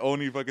H is my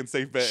only fucking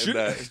safe bet in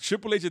that.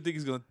 Triple H, I think,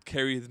 is gonna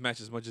carry his match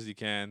as much as he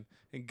can,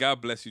 and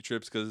God bless you,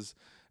 Trips, because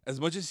as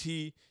much as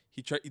he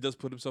does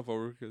put himself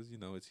over, because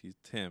he's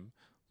Tim,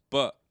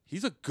 but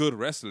he's a good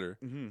wrestler,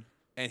 Mm-hmm.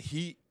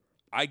 and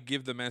I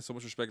give the man so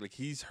much respect. Like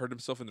he's hurt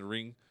himself in the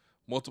ring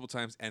multiple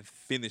times and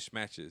finished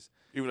matches.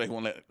 Even though he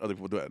won't let other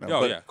people do it. Now.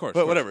 Oh but, yeah, of course.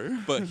 But of course.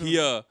 whatever. But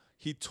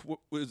he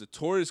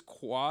tore his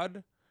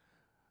quad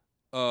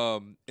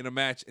in a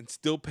match and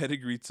still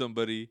pedigreed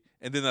somebody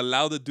and then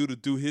allowed the dude to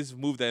do his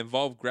move that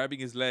involved grabbing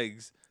his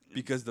legs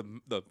because the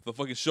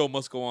fucking show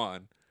must go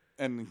on.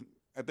 And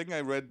I think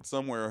I read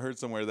somewhere or heard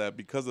somewhere that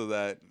because of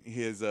that,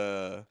 his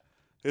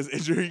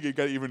injury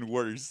got even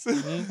worse.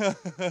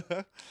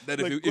 That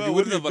if Like, he well, what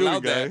wouldn't are have you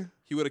allowed doing, that, guy?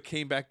 he would have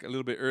came back a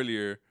little bit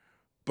earlier.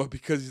 But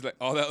because he's like,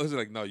 all that was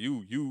like, no,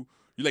 you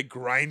like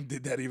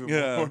grinded that even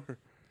Yeah.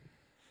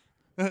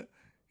 more.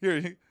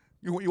 Here,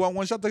 you want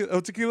one shot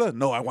of tequila?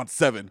 No, I want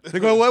 7. They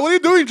go, what are you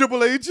doing,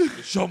 Triple H? The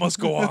show must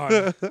go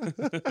on.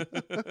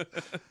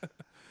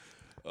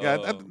 Yeah,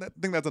 I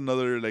think that's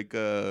another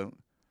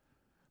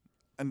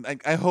and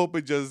I hope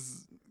it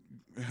just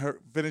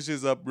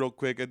finishes up real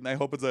quick, and I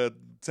hope it's a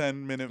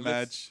 10-minute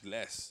match.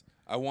 Less.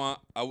 I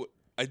would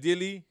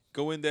ideally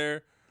go in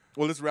there.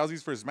 Well, it's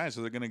Rousey's first match,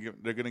 so they're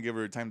gonna give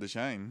her time to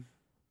shine.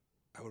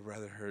 I would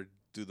rather her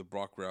do the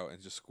Brock route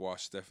and just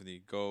squash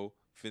Stephanie. Go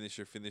finish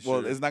her.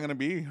 Well, it's not gonna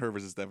be her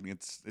versus Stephanie.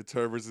 It's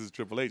her versus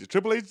Triple H.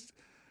 Triple H.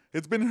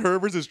 It's been her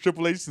versus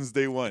Triple H since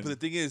day one. But the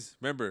thing is,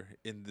 remember,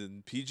 in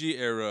the PG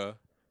era,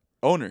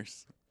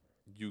 Owners.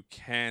 you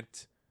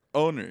can't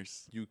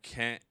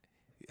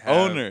have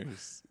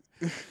Owners.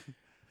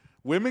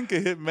 Women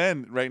can hit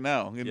men right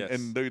now in Yes.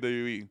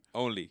 WWE.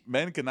 only.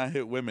 Men cannot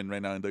hit women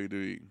right now in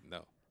WWE.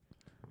 No.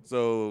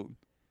 So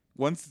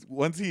once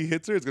he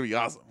hits her, it's gonna be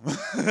awesome. He's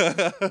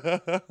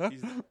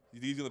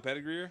gonna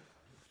pedigree her,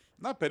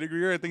 Not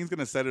pedigree her. I think he's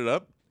gonna set it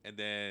up, and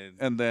then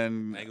and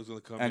then Angle's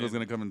gonna come Angle's in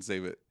gonna come and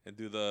save it. and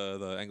do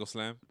the angle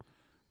slam.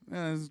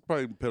 Yeah, it's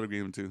probably pedigree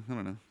him too. I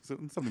don't know.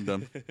 Something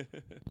dumb.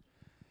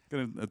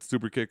 Gonna a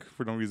super kick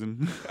for no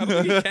reason. I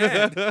don't think he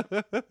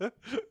can.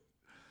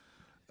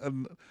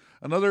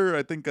 Another,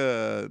 I think,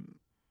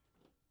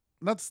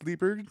 not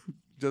sleeper,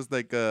 just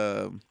like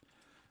I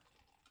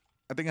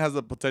think it has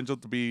the potential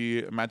to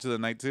be a match of the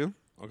night too.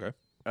 Okay.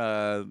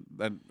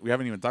 That we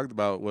haven't even talked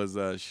about was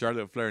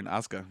Charlotte Flair and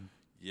Asuka.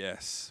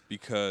 Yes,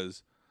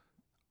 because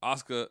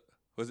Asuka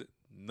was it?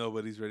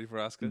 Nobody's ready for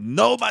Asuka.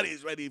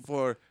 Nobody's ready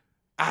for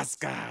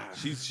Asuka.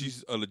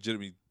 She's a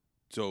legitimately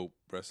dope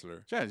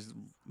wrestler. Yeah, she's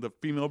the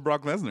female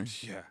Brock Lesnar.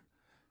 Yeah,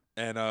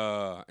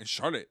 and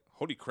Charlotte,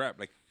 holy crap!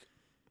 Like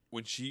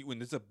when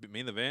it's a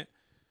main event,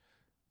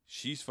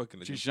 she's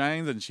fucking. She Legit.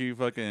 shines and she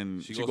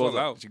fucking She goes all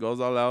out. She goes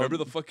all out. Remember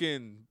the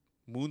fucking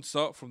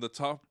moonsault from the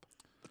top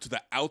to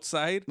the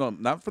outside? No,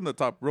 not from the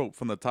top rope,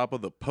 from the top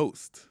of the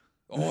post.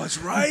 Oh, that's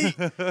right.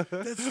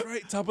 That's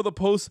right. Top of the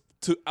post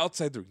to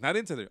outside the ring, not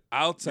inside the ring,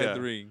 outside Yeah.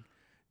 the ring.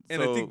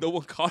 And I So- think no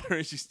one caught her,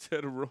 and she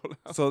started to roll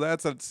out. So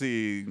that's, let's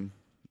see,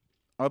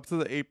 up to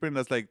the apron.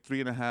 That's like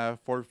 3.5,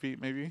 4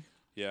 feet maybe,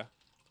 Yeah,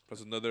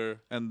 plus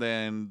another, and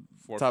then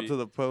 4 top feet. to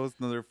the post,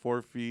 another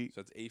 4 feet.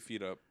 so that's 8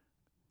 feet up.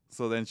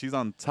 So then she's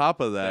on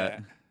top of that,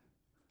 Yeah.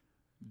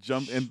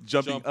 jumping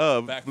Jump,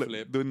 up,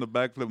 backflip. doing the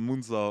backflip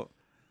moonsault.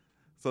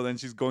 So then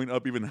she's going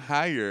up even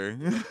higher.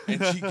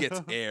 And she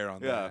gets air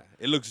on Yeah. that.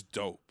 It looks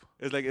dope.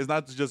 It's like, it's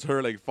not just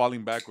her like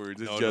falling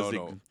backwards. It's No, just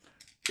no, like, no.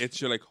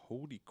 It's you're like,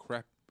 holy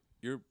crap.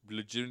 You're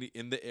legitimately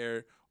in the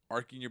air,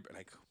 arcing your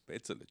like.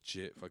 It's a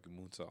legit fucking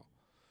moonsault.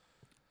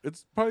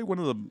 it's probably one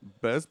of the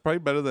best, probably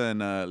better than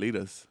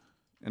Lita's.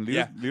 And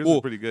Lita's, Lita's Well,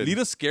 is pretty good.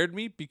 Lita scared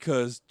me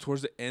because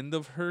towards the end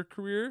of her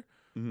career,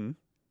 Mhm.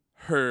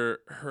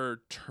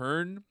 her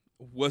turn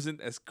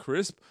wasn't as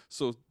crisp,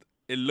 so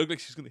it looked like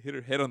she's gonna hit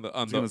her head on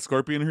She's the gonna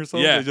scorpion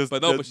herself. yeah, It's just,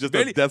 but no, but she just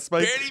barely, a death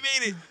spike.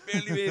 barely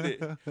made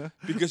it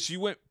because she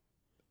went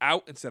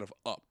out instead of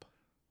up.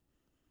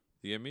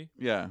 You get me?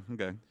 Yeah.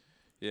 Okay.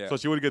 Yeah. So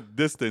she would get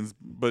distance,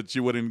 but she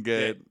wouldn't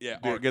get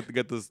arc.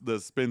 get the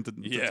spin to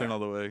Yeah. turn all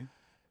the way.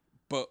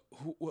 But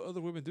what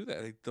other women do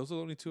that? Like, those are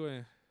the only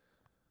two.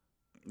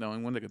 No,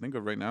 only one I can think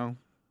of right now.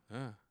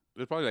 Ah.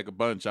 There's probably like a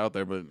bunch out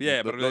there, but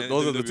Yeah, th- but th-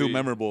 those are the two WWE,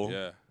 memorable.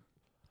 Yeah.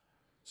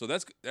 So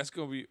that's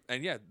gonna be,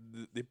 and yeah,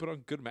 they put on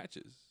good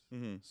matches.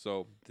 Mm-hmm.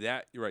 So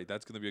that you're right,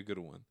 that's gonna be a good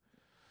one.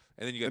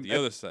 And then you got And the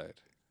other side,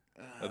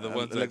 the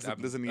ones like Alexa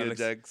Bliss and Nia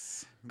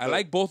Jax. I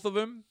like both of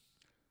them.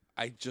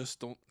 I just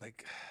don't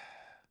like.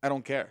 I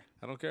don't care.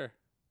 I don't care.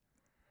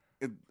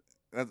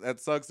 That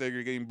sucks that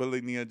you're getting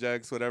bullied, Nia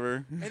Jax,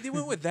 whatever. And they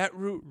went with that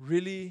route,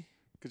 really,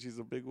 Because she's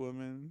a big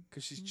woman.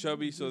 because she's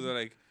chubby. So they're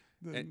like,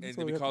 and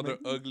So they we have to called her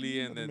make- ugly, we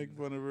and have to then make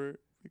fun of her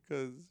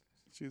because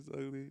she's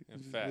ugly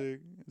And she's fat.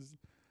 big.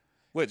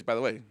 Which, by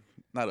the way,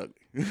 not ugly.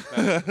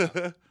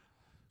 No.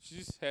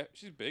 she's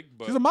big,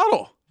 but She's a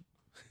model.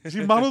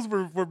 She models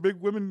for big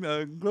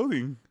women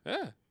clothing.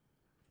 yeah.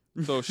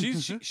 So she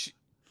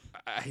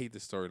I hate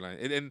this storyline,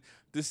 and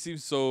this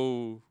seems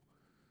so.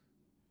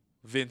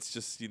 Vince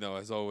just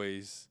as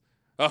always,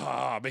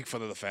 make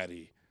fun of the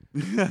fatty.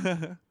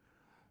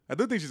 I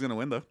do think she's gonna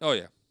win though. Oh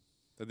yeah,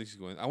 I think she's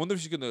going. I wonder if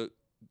she's gonna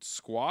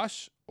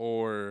squash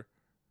or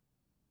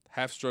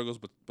have struggles,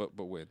 but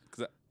win.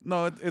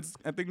 No, it's.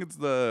 I think it's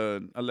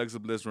the Alexa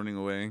Bliss running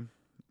away,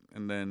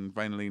 and then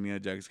finally Nia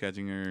Jax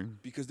catching her.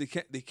 Because they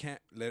can't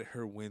let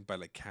her win by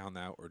like count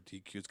out or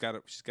DQ.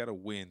 She's gotta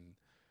win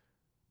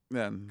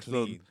Yeah,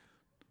 so clean.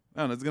 I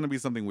don't know. It's gonna be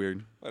something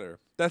weird. Whatever.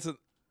 That's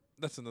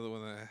another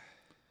one.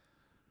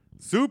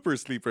 Super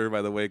sleeper,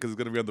 by the way, because it's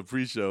gonna be on the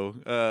pre-show.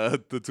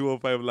 The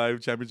 205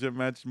 Live Championship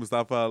match: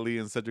 Mustafa Ali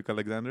and Cedric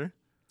Alexander.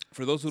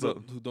 For those who So-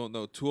 don't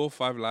know,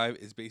 205 Live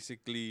is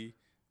basically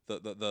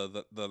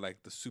the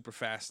like the super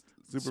fast,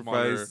 Super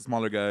smaller, fast,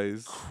 smaller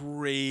guys.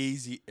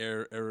 crazy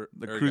air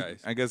The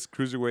guys. I guess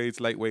cruiserweights,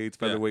 lightweights,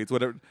 featherweights,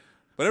 whatever.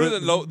 Whatever the-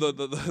 the low the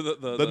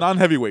The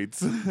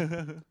non-heavyweights.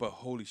 But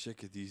holy shit,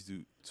 could these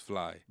dudes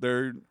fly?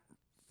 They're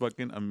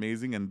fucking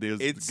amazing, and they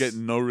It's- get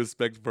no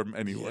respect from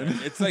anyone. Yeah,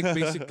 it's like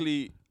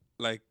basically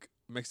like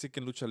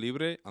Mexican lucha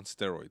libre on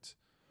steroids.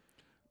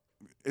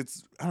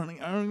 It's I don't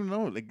even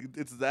know. Like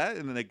it's that,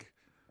 and then, like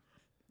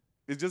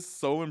it's just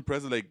so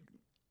impressive. Like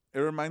it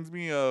reminds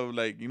me of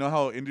like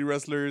how indie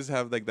wrestlers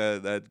have like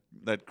that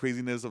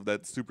craziness of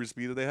that super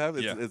speed that they have.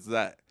 It's, Yeah. it's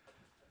that,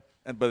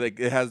 but like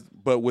it has,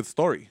 but with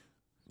story.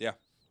 Yeah.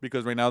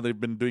 Because right now they've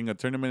been doing a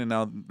tournament, and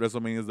now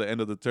WrestleMania is the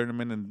end of the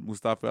tournament, and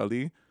Mustafa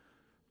Ali,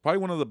 probably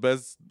one of the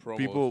best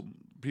Promos.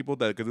 people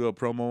that could do a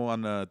promo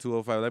on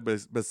 205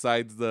 Live,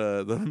 besides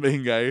the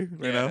main guy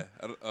right now.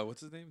 I don't-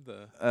 what's his name?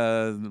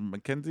 The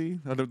Mackenzie.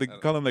 I don't know, they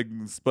call him like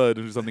Spud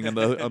or something on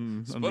the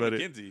on Spud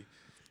Reddit. McKenzie.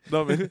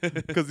 No,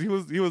 because he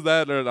was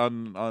that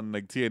on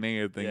like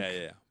TNA, I think.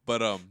 Yeah.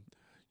 But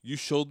you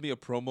showed me a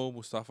promo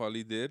Mustafa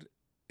Ali did,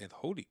 and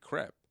holy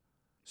crap,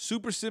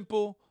 super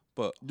simple,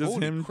 but Just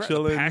holy him crap,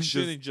 chilling, the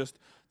passion just- and just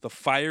the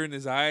fire in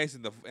his eyes,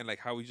 and like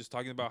how he's just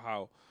talking about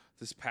how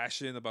this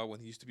passion about when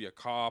he used to be a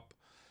cop,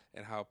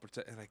 and how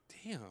and like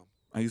damn,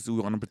 I used to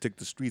want to protect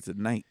the streets at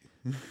night.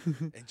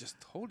 and just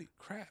holy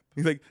crap.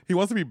 He's like he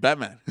wants to be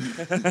Batman.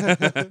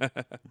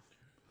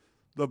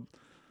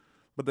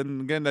 But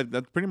then again,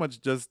 that's pretty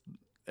much just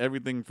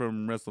everything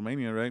from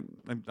WrestleMania, right?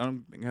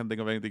 I can't think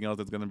of anything else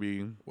that's gonna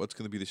be What's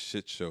gonna be the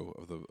shit show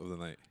of the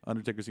night?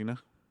 Undertaker Cena.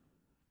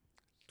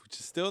 Which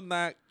is still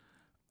not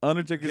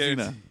Undertaker Cena.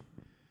 guaranteed.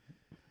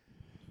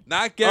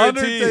 Not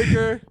guaranteed.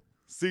 Undertaker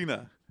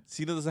Cena.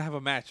 Cena doesn't have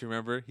a match.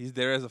 Remember, he's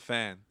there as a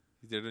fan.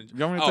 He's there to.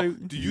 You want me to tell you-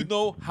 Do you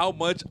know how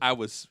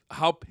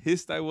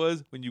pissed I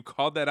was when you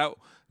called that out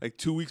like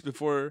 2 weeks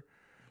before?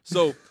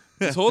 So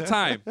this whole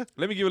time, let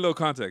me give you a little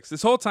context.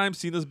 This whole time,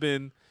 Cena's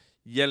been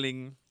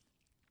yelling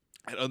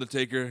at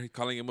Undertaker,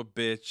 calling him a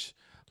bitch.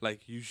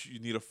 Like you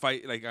need a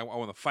fight. Like I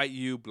want to fight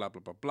you. Blah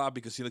blah blah blah.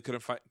 Because Cena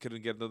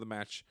couldn't get another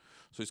match,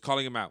 so he's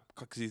calling him out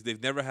because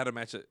they've never had a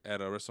match at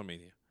a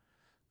WrestleMania.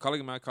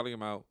 Calling him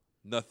out.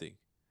 Nothing.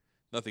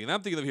 And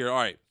I'm thinking of here. All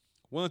right,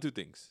 one of two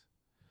things.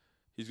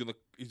 He's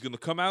gonna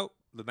come out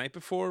the night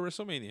before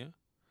WrestleMania,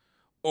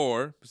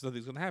 or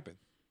nothing's gonna happen.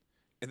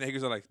 And the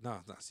haters are like, nah.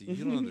 See,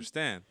 you don't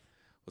understand.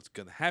 What's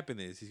gonna happen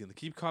is he's gonna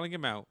keep calling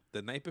him out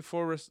the night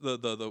before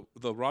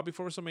the Raw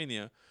before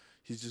WrestleMania.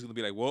 He's just gonna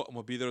be like, well, I'm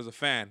gonna be there as a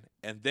fan,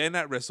 and then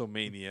at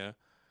WrestleMania,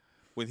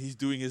 when he's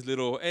doing his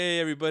little, hey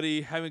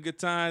everybody, having a good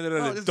time,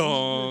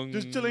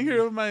 Just chilling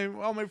here with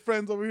all my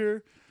friends over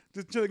here.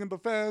 Just chilling with the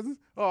fans.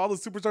 Oh, all the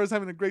superstars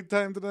having a great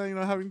time tonight.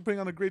 Putting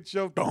on a great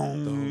show.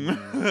 Dong.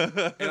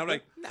 And I'm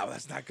like, no,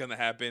 that's not gonna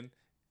happen.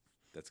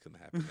 That's gonna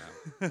happen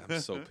now. I'm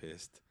so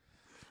pissed.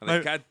 I'm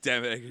like, God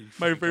damn it!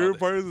 My favorite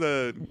part is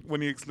that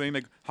when he explained,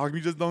 like, how come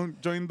you just don't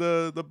join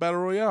the battle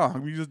royale? How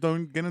come you just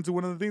don't get into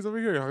one of the things over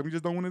here? How come you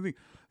just don't win anything?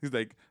 He's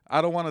like,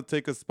 I don't want to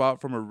take a spot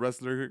from a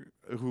wrestler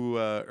who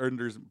earned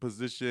their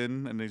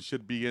position and they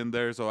should be in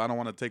there, so I don't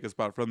want to take a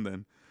spot from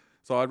them.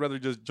 So I'd rather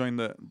just join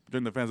the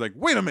fans. Like,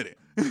 wait a minute,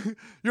 you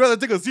rather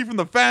take a seat from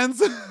the fans?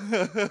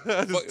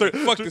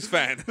 Fuck this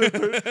fan.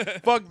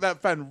 Fuck that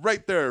fan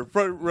right there,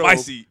 front row. My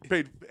seat.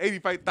 Paid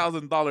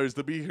 $85,000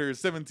 to be here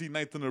 17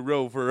 nights in a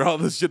row for all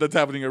this shit that's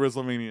happening at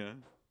WrestleMania.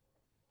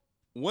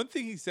 One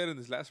thing he said in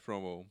his last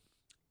promo,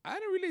 I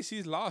didn't realize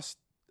he's lost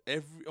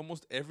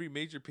almost every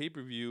major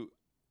pay-per-view.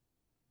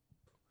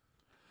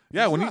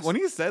 Yeah, He's when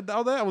he said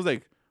all that, I was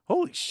like,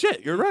 holy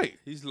shit, you're right.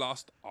 He's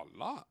lost a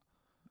lot.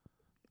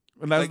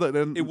 And that's Like,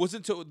 then it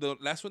wasn't till the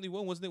last one he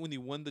won, wasn't it? When he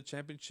won the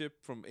championship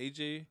from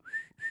AJ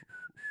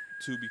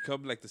to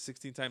become like the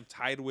 16-time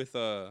tied with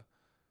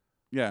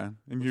yeah,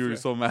 and you were Flair.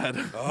 so mad.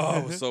 Oh,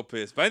 I was so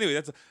pissed. But anyway,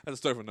 that's a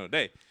story for another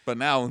day. But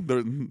now,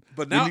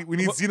 But now we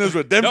need Cena's no,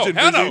 redemption.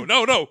 hell Busy.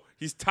 no.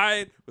 He's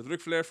tied with Ric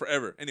Flair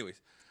forever.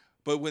 Anyways,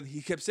 but when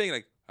he kept saying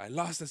like, I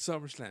lost at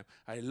SummerSlam,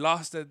 I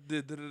lost at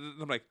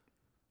I'm like,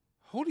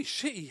 holy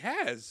shit, he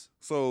has,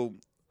 So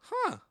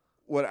huh?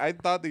 what I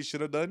thought they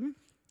should have done,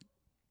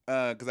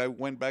 because I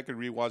went back and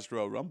rewatched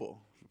Royal Rumble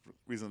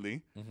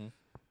recently.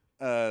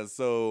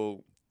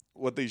 So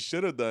what they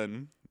should have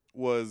done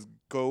was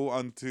go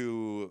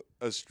onto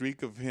a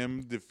streak of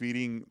him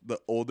defeating the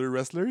older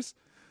wrestlers.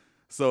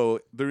 So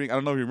I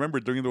don't know if you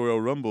remember, during the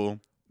Royal Rumble,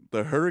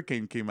 the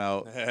Hurricane came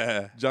out.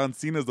 John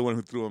Cena's the one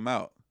who threw him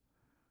out.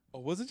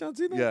 Oh, was it John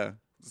Cena? Yeah.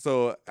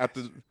 So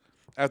after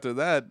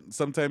that,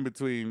 sometime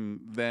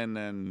between then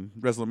and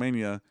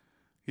WrestleMania,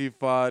 he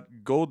fought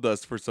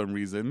Goldust for some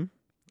reason,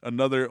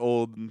 another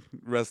old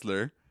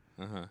wrestler.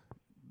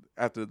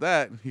 After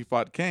that, he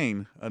fought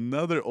Kane,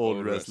 another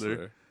old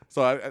wrestler.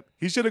 So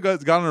he should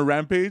have gone on a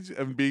rampage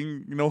and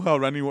being, you know how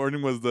Randy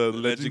Orton was the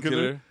legend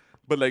killer,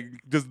 but like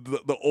just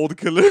the old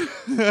killer.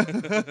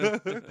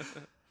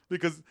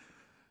 Because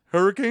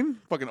Hurricane,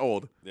 fucking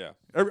old. Yeah.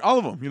 All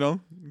of them, you know.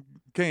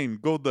 Kane,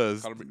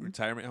 Goldust. Call him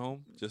retirement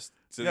home. Just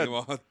sending them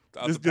all out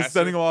Just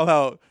sending them all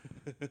out.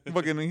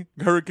 Fucking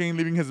Hurricane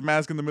leaving his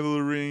mask in the middle of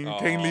the ring.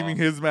 Kane leaving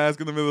his mask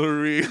in the middle of the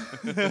ring.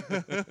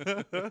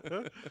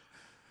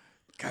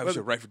 God, we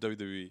should write for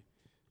WWE.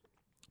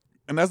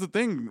 And that's the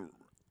thing,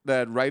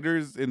 that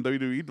writers in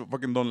WWE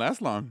fucking don't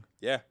last long.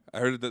 Yeah, I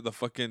heard that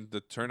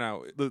the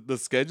turnout. The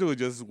schedule is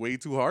just way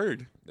too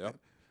hard. Yep.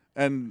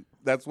 And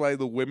that's why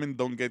the women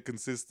don't get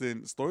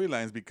consistent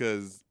storylines,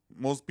 because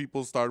most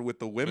people start with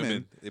the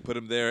women. They put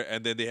them there,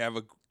 and then they have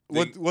a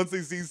Once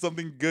they see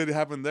something good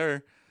happen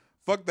there,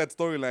 fuck that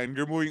storyline.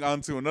 You're moving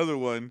on to another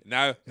one.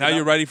 Now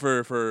you're ready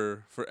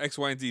for X,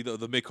 Y, and Z,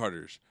 the mid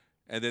carders,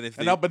 and then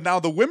but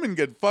now the women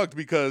get fucked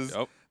because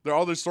Yep.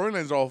 all their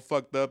storylines are all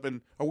fucked up.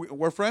 And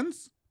we're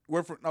friends.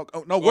 We're we're friends.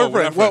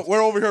 not friends.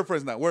 We're over here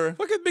friends now.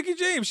 Look at Mickie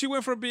James. She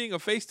went from being a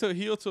face to a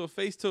heel to a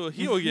face to a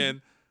heel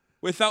again,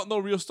 without no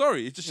real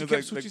story. It's just she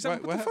kept switching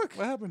sides. What the fuck?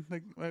 What happened?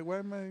 Like, why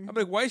am I? I'm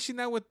like, why is she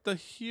now with the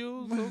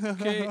heels?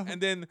 Okay,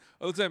 and then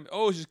all the time,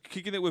 she's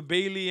kicking it with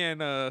Bailey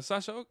and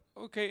Sasha.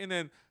 Okay, and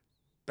then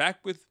back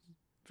with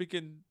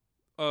freaking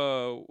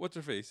what's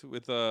her face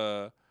with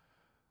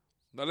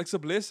Alexa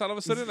Bliss. All of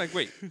a sudden, like,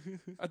 wait,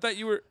 I thought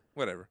you were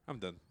whatever. I'm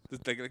done.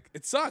 It's like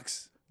it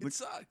sucks. It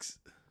sucks.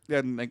 Yeah,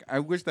 and like I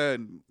wish that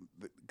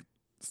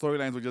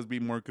storylines would just be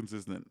more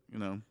consistent. You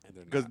know,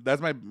 because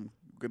that's my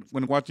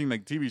when watching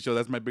like TV show.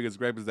 That's my biggest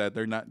gripe, is that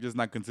they're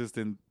not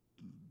consistent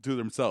to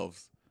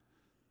themselves.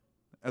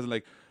 As in,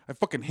 like, I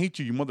fucking hate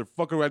you, you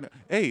motherfucker! Right now.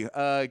 Hey,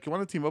 you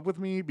want to team up with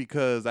me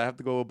because I have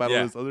to go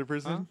battle this other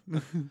person?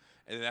 And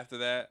then after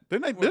that,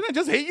 didn't I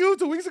just hate you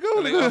 2 weeks ago?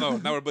 I'm like, oh no,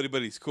 now we're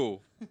buddies,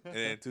 cool. And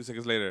then 2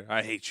 seconds later,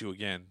 I hate you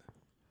again.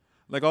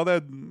 Like all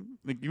that,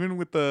 like even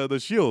with the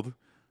Shield,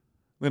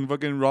 when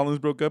fucking Rollins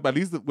broke up. At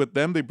least with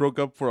them, they broke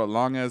up for a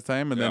long ass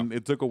time, and then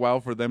it took a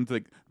while for them to.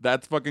 Like,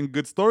 that's fucking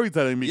good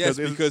storytelling.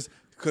 Because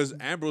because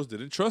Ambrose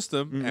didn't trust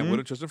him and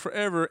wouldn't trust him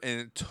forever,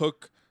 and it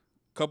took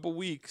a couple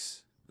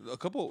weeks,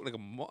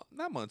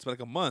 not months, but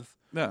like a month,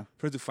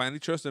 for him to finally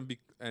trust him.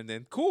 And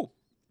then cool.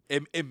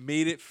 It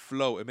made it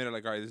flow. It made it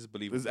like, all right, this is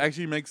believable. This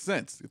actually makes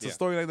sense. It's a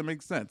storyline that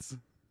makes sense.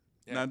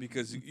 Yeah, not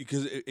because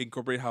it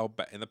incorporated how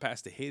in the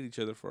past they hated each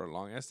other for a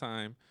long ass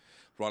time.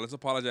 Rollins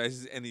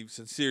apologizes and he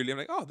sincerely, I'm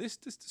like, oh, this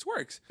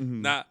works.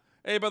 Not,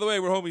 hey, by the way,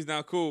 we're homies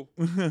now. Cool.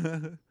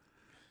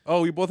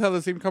 Oh, we both have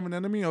the same common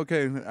enemy.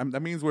 Okay,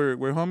 that means we're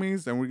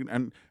homies,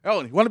 and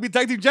you want to be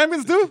tag team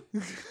champions too?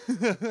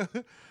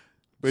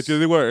 Which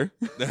they were.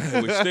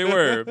 Which they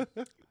were.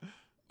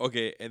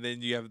 Okay, and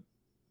then you have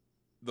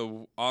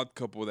the odd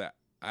couple that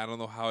I don't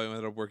know how it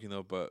ended up working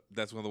though, but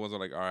that's one of the ones where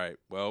like, all right,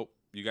 well,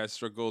 you guys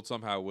struck gold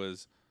somehow,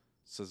 was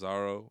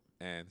Cesaro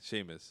and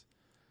Sheamus.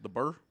 The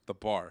Bar? The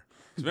Bar.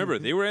 Because remember,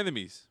 they were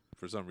enemies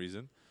for some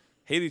reason,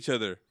 hate each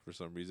other for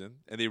some reason,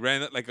 and they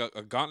ran like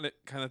a gauntlet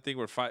kind of thing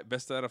where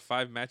best out of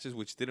 5 matches,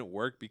 which didn't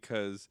work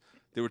because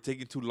they were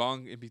taking too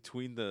long in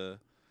between the...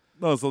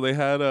 No, so they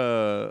had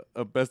a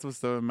best of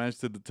 7 match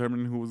to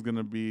determine who was going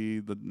to be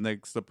the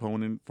next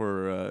opponent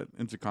for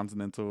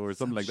Intercontinental or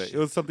something like that. It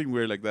was something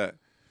weird like that.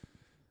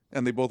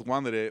 And they both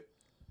wanted it.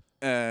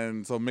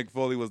 And so Mick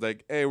Foley was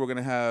like, hey, we're going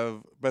to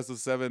have best of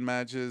 7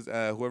 matches.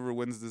 Whoever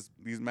wins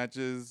these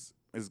matches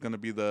is going to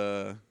be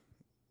the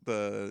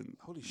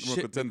holy shit,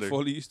 contender. Mick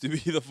Foley used to be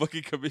the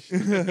fucking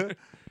commissioner.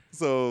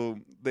 So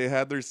they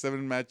had their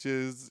 7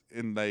 matches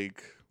in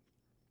like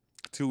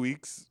 2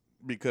 weeks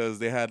because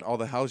they had all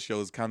the house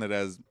shows counted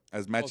as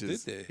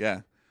matches. Oh, did they?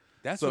 Yeah.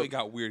 That's why it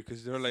got weird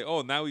because they were like,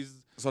 oh, now he's...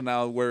 So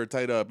now we're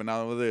tied up, and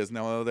now this,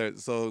 now there.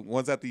 So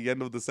once at the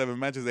end of the 7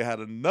 matches, they had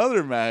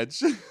another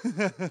match.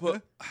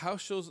 But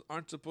house shows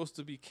aren't supposed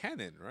to be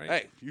canon, right?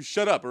 Hey, you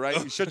shut up, all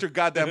right? You shut your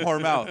goddamn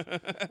whore mouth.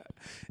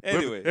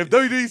 Anyway, if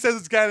WWE says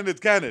it's canon, it's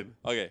canon.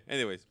 okay.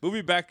 Anyways,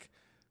 moving back.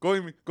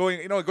 Going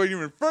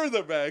even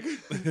further back.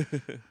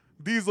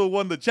 Diesel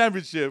won the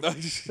championship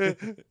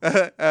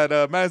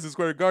at Madison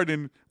Square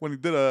Garden when he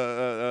did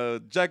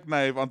a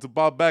jackknife onto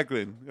Bob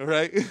Backlund. All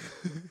right,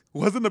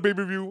 wasn't a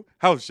pay-per-view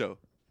house show.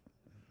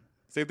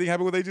 Same thing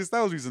happened with AJ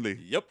Styles recently.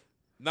 Yep.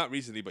 Not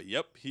recently, but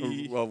yep.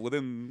 Well,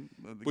 within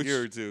a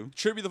year or two.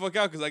 Tripped me the fuck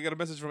out because I got a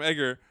message from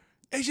Edgar.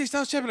 AJ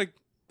Styles champion. Like,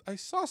 I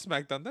saw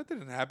SmackDown. That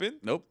didn't happen.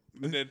 Nope.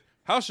 And then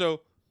house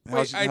show.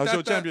 House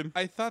show champion.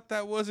 I thought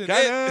that wasn't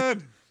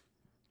Cannon.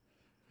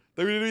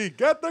 WWE,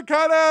 get the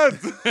cannons.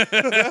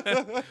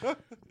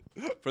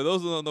 For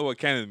those who don't know what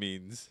canon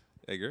means,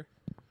 Edgar.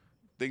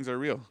 Things are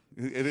real.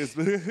 It is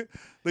the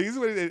easy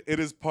way. It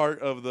is part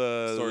of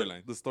the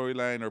Storyline. the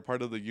storyline, or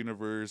part of the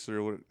universe,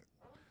 or what.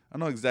 I don't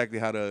know exactly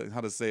how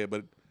to say it,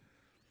 but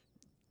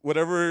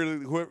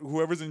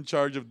whoever's in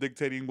charge of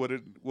dictating what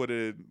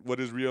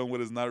is real and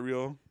what is not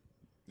real,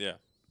 Yeah.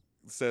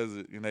 says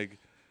it. Like,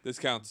 This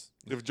counts.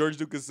 if George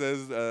Lucas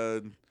says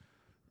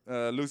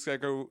Luke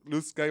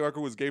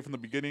Skywalker was gay from the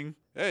beginning,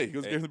 hey, he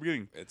was gay from the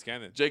beginning. It's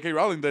canon. J.K.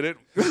 Rowling did it.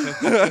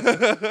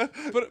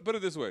 Put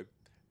it this way.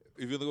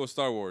 If you look at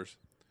Star Wars,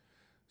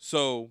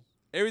 so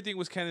everything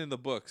was canon in the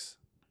books,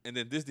 and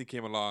then Disney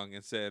came along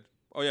and said,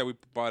 "Oh yeah, we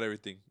bought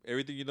everything.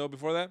 Everything you know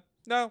before that,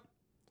 no,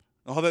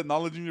 All that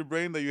knowledge in your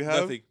brain that you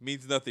have. nothing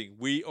means nothing.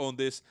 We own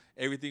this.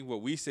 Everything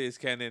what we say is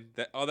canon.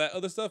 That all that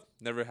other stuff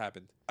never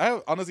happened.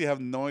 I honestly have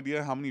no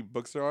idea how many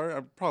books there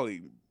are.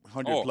 Probably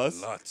 100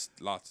 plus.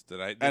 lots.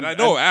 I And-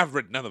 know I've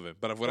read none of it,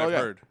 but of what I've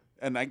heard.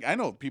 And I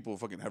know people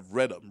fucking have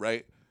read them,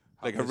 right?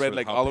 Like, How I've read pissed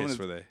like were- all how of pissed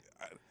them. were they?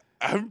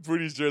 I'm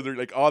pretty sure they're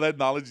like, all that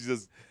knowledge is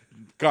just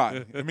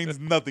gone. It means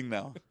nothing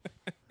now.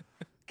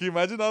 Can you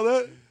imagine all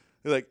that?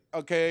 They're like,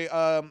 okay,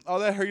 all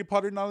that Harry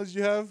Potter knowledge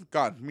you have,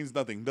 gone. It means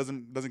nothing.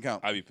 Doesn't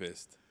count. I'd be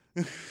pissed.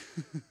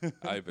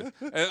 I'd be pissed.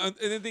 And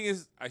the thing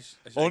is,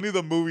 Only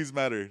the movies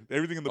matter.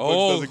 Everything in the books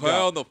Oh, doesn't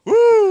hell count. no.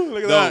 Woo!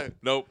 Look at that.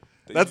 Nope.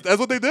 That's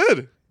what they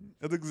did.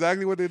 That's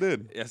exactly what they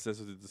did. Yes, that's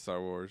what they did to Star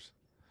Wars.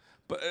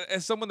 But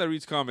as someone that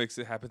reads comics,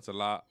 it happens a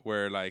lot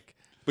where like,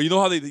 but you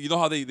know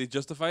how they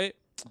justify it?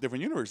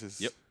 Different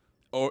universes. Yep.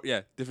 Or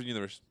yeah, different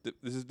universe.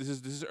 This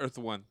is Earth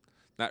 1,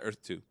 not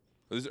Earth 2.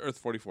 This is Earth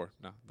 44.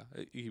 No,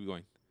 you keep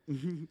going.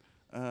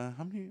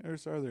 How many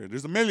Earths are there?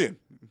 There's a million.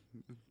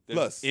 There's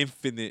Plus.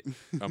 infinite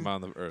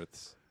amount of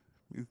Earths.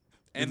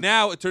 And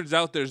now it turns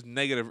out there's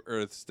negative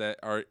Earths that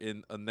are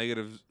in a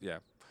negative. Yeah.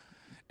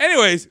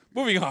 Anyways,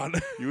 moving on.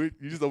 You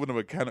just opened up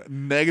a can of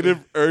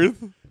negative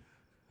Earth.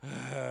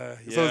 Yeah.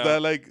 So is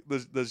that like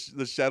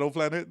the shadow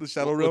planet, the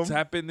shadow realm? What's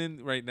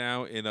happening right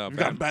now in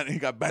He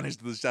got banished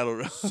to the shadow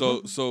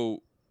realm.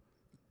 So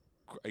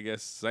I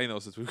guess I know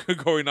since we were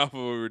going off of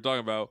what we were talking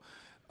about.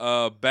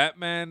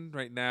 Batman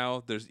right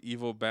now, there's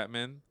evil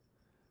Batman,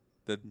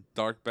 the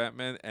dark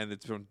Batman, and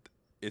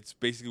it's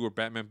basically where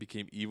Batman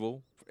became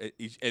evil.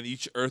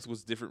 Each Earth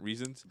was different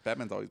reasons.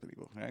 Batman's always been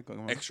evil, right? Come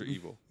on. Extra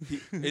evil.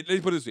 Let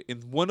me put it this way: in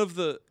one of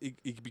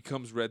it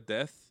becomes Red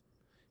Death.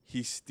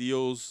 He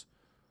steals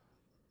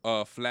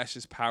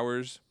Flash's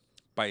powers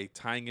by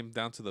tying him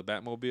down to the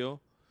Batmobile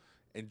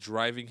and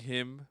driving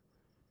him,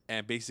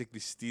 and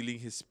basically stealing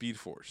his Speed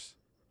Force.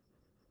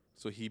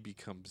 So he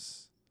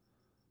becomes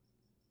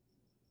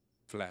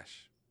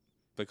Flash,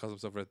 but calls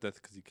himself Red Death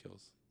because he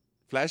kills.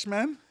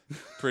 Flashman?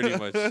 Pretty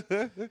much.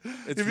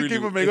 He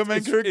became a Mega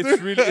Man character?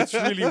 It's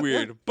really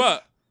weird.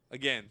 But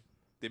again,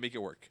 they make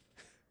it work.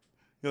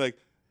 You're like,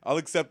 I'll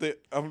accept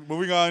it. I'm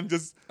moving on.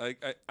 Just I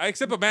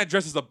accept a man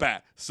dressed as a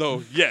bat.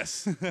 So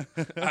yes,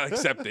 I'll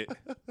accept it.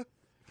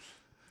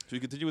 Should we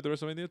continue with the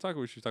rest of the talk,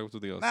 or should we talk about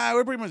something else?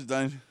 we're pretty much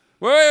done.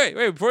 Wait!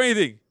 Before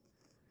anything,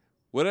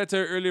 what did I tell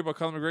you earlier about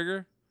Conor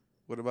McGregor?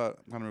 What about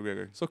Conor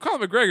McGregor? So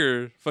Conor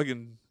McGregor,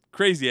 fucking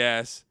crazy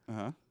ass,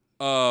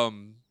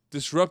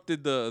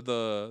 disrupted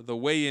the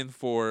weigh-in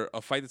for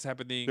a fight that's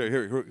happening.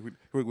 Here.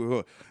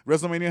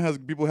 WrestleMania has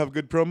people have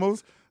good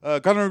promos.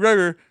 Conor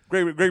McGregor,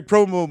 great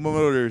promo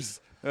promoters.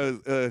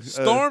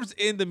 Storms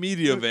in the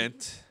media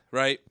event,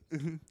 right?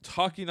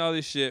 Talking all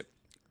this shit,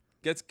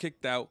 gets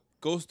kicked out,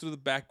 goes through the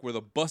back where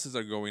the buses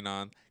are going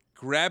on,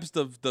 grabs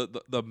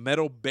the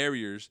metal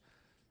barriers,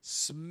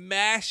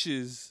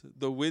 smashes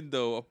the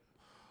window.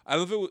 I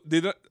don't know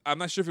if I'm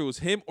not sure if it was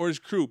him or his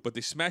crew, but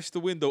they smashed the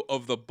window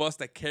of the bus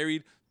that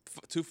carried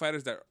two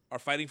fighters that are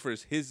fighting for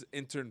his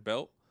intern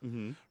belt,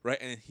 right?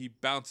 And he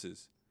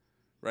bounces,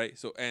 right?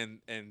 So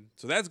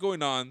so that's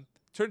going on.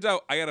 Turns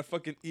out I got a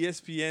fucking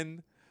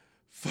ESPN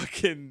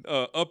fucking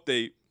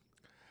update.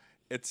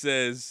 It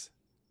says,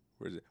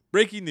 where is it?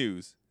 Breaking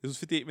news. This was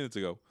 58 minutes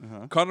ago.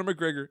 Conor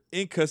McGregor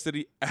in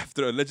custody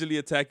after allegedly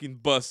attacking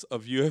bus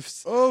of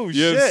UFC.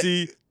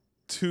 UFC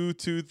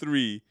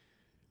 223.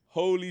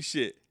 Holy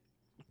shit.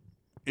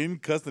 In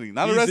custody,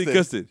 not He's arrested. in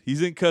custody.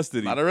 He's in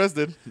custody. Not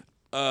arrested.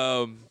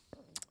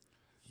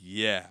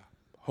 Yeah.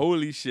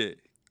 Holy shit.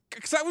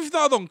 Because we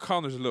thought on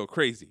Connor's a little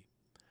crazy.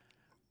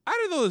 I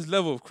didn't know this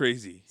level of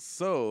crazy.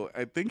 So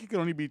I think he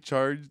can only be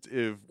charged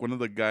if one of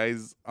the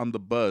guys on the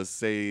bus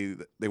say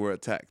that they were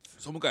attacked.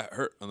 Someone got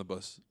hurt on the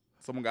bus.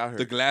 Someone got hurt.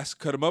 The glass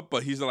cut him up,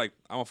 but he's like,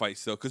 I'm gonna fight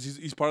still because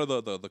he's part of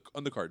the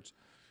undercards.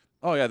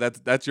 Oh yeah,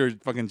 that's your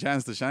fucking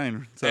chance to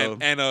shine. So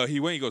And he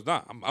went. He goes,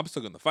 nah, I'm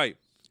still gonna fight.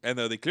 And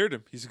they cleared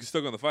him. He's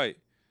still gonna fight.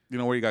 you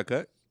know where you got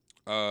cut?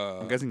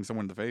 I'm I'm guessing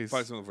somewhere in the face.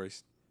 Fights on the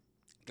face.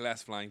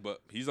 Glass flying, but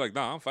he's like,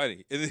 nah, I'm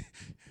fighting. And then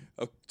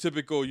a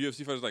typical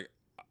UFC fighter's like,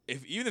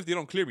 even if they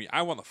don't clear me,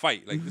 I want to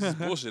fight. Like, this is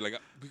bullshit. Like,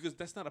 because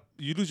that's not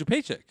you lose your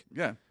paycheck.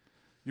 Yeah.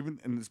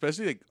 And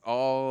especially like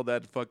all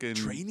that fucking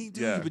Training,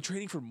 dude. Yeah. You've been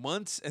training for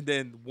months, and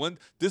then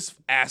this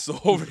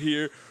asshole over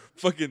here,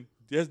 fucking,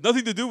 he has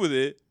nothing to do with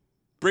it.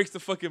 Breaks the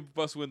fucking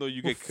bus window,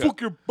 you get cut.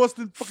 Fuck your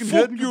busted fucking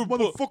Fuck head, your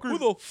motherfucker. Who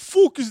the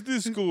fuck is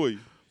this guy?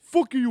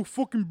 Fuck you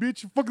fucking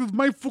bitch. Fuck, this is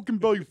my fucking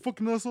bell, you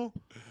fucking asshole.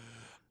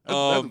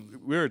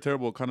 We're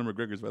terrible Conor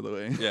McGregor's, by the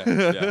way.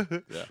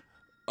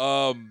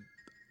 Yeah.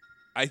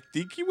 I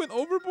think he went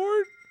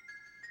overboard,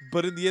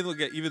 but in the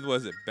end, even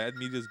was it bad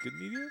media is good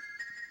media?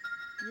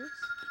 Yes.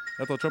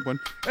 That's how Trump won.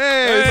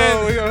 Hey,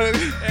 so we got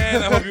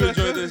and I hope you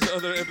enjoyed this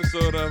other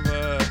episode of.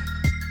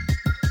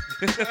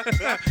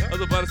 I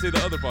was about to say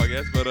the other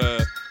podcast, but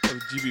of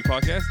GB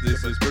Podcast.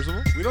 This is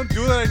Percival. We don't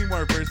do that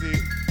anymore,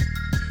 Percy.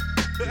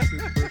 This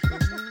is Percival.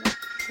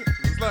 This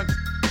is Slunk.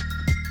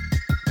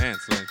 And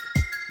Slunk.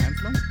 And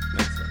Slunk?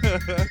 And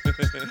Slunk.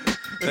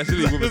 That's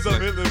really women's That's a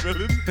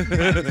villain.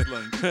 And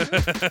Slunk.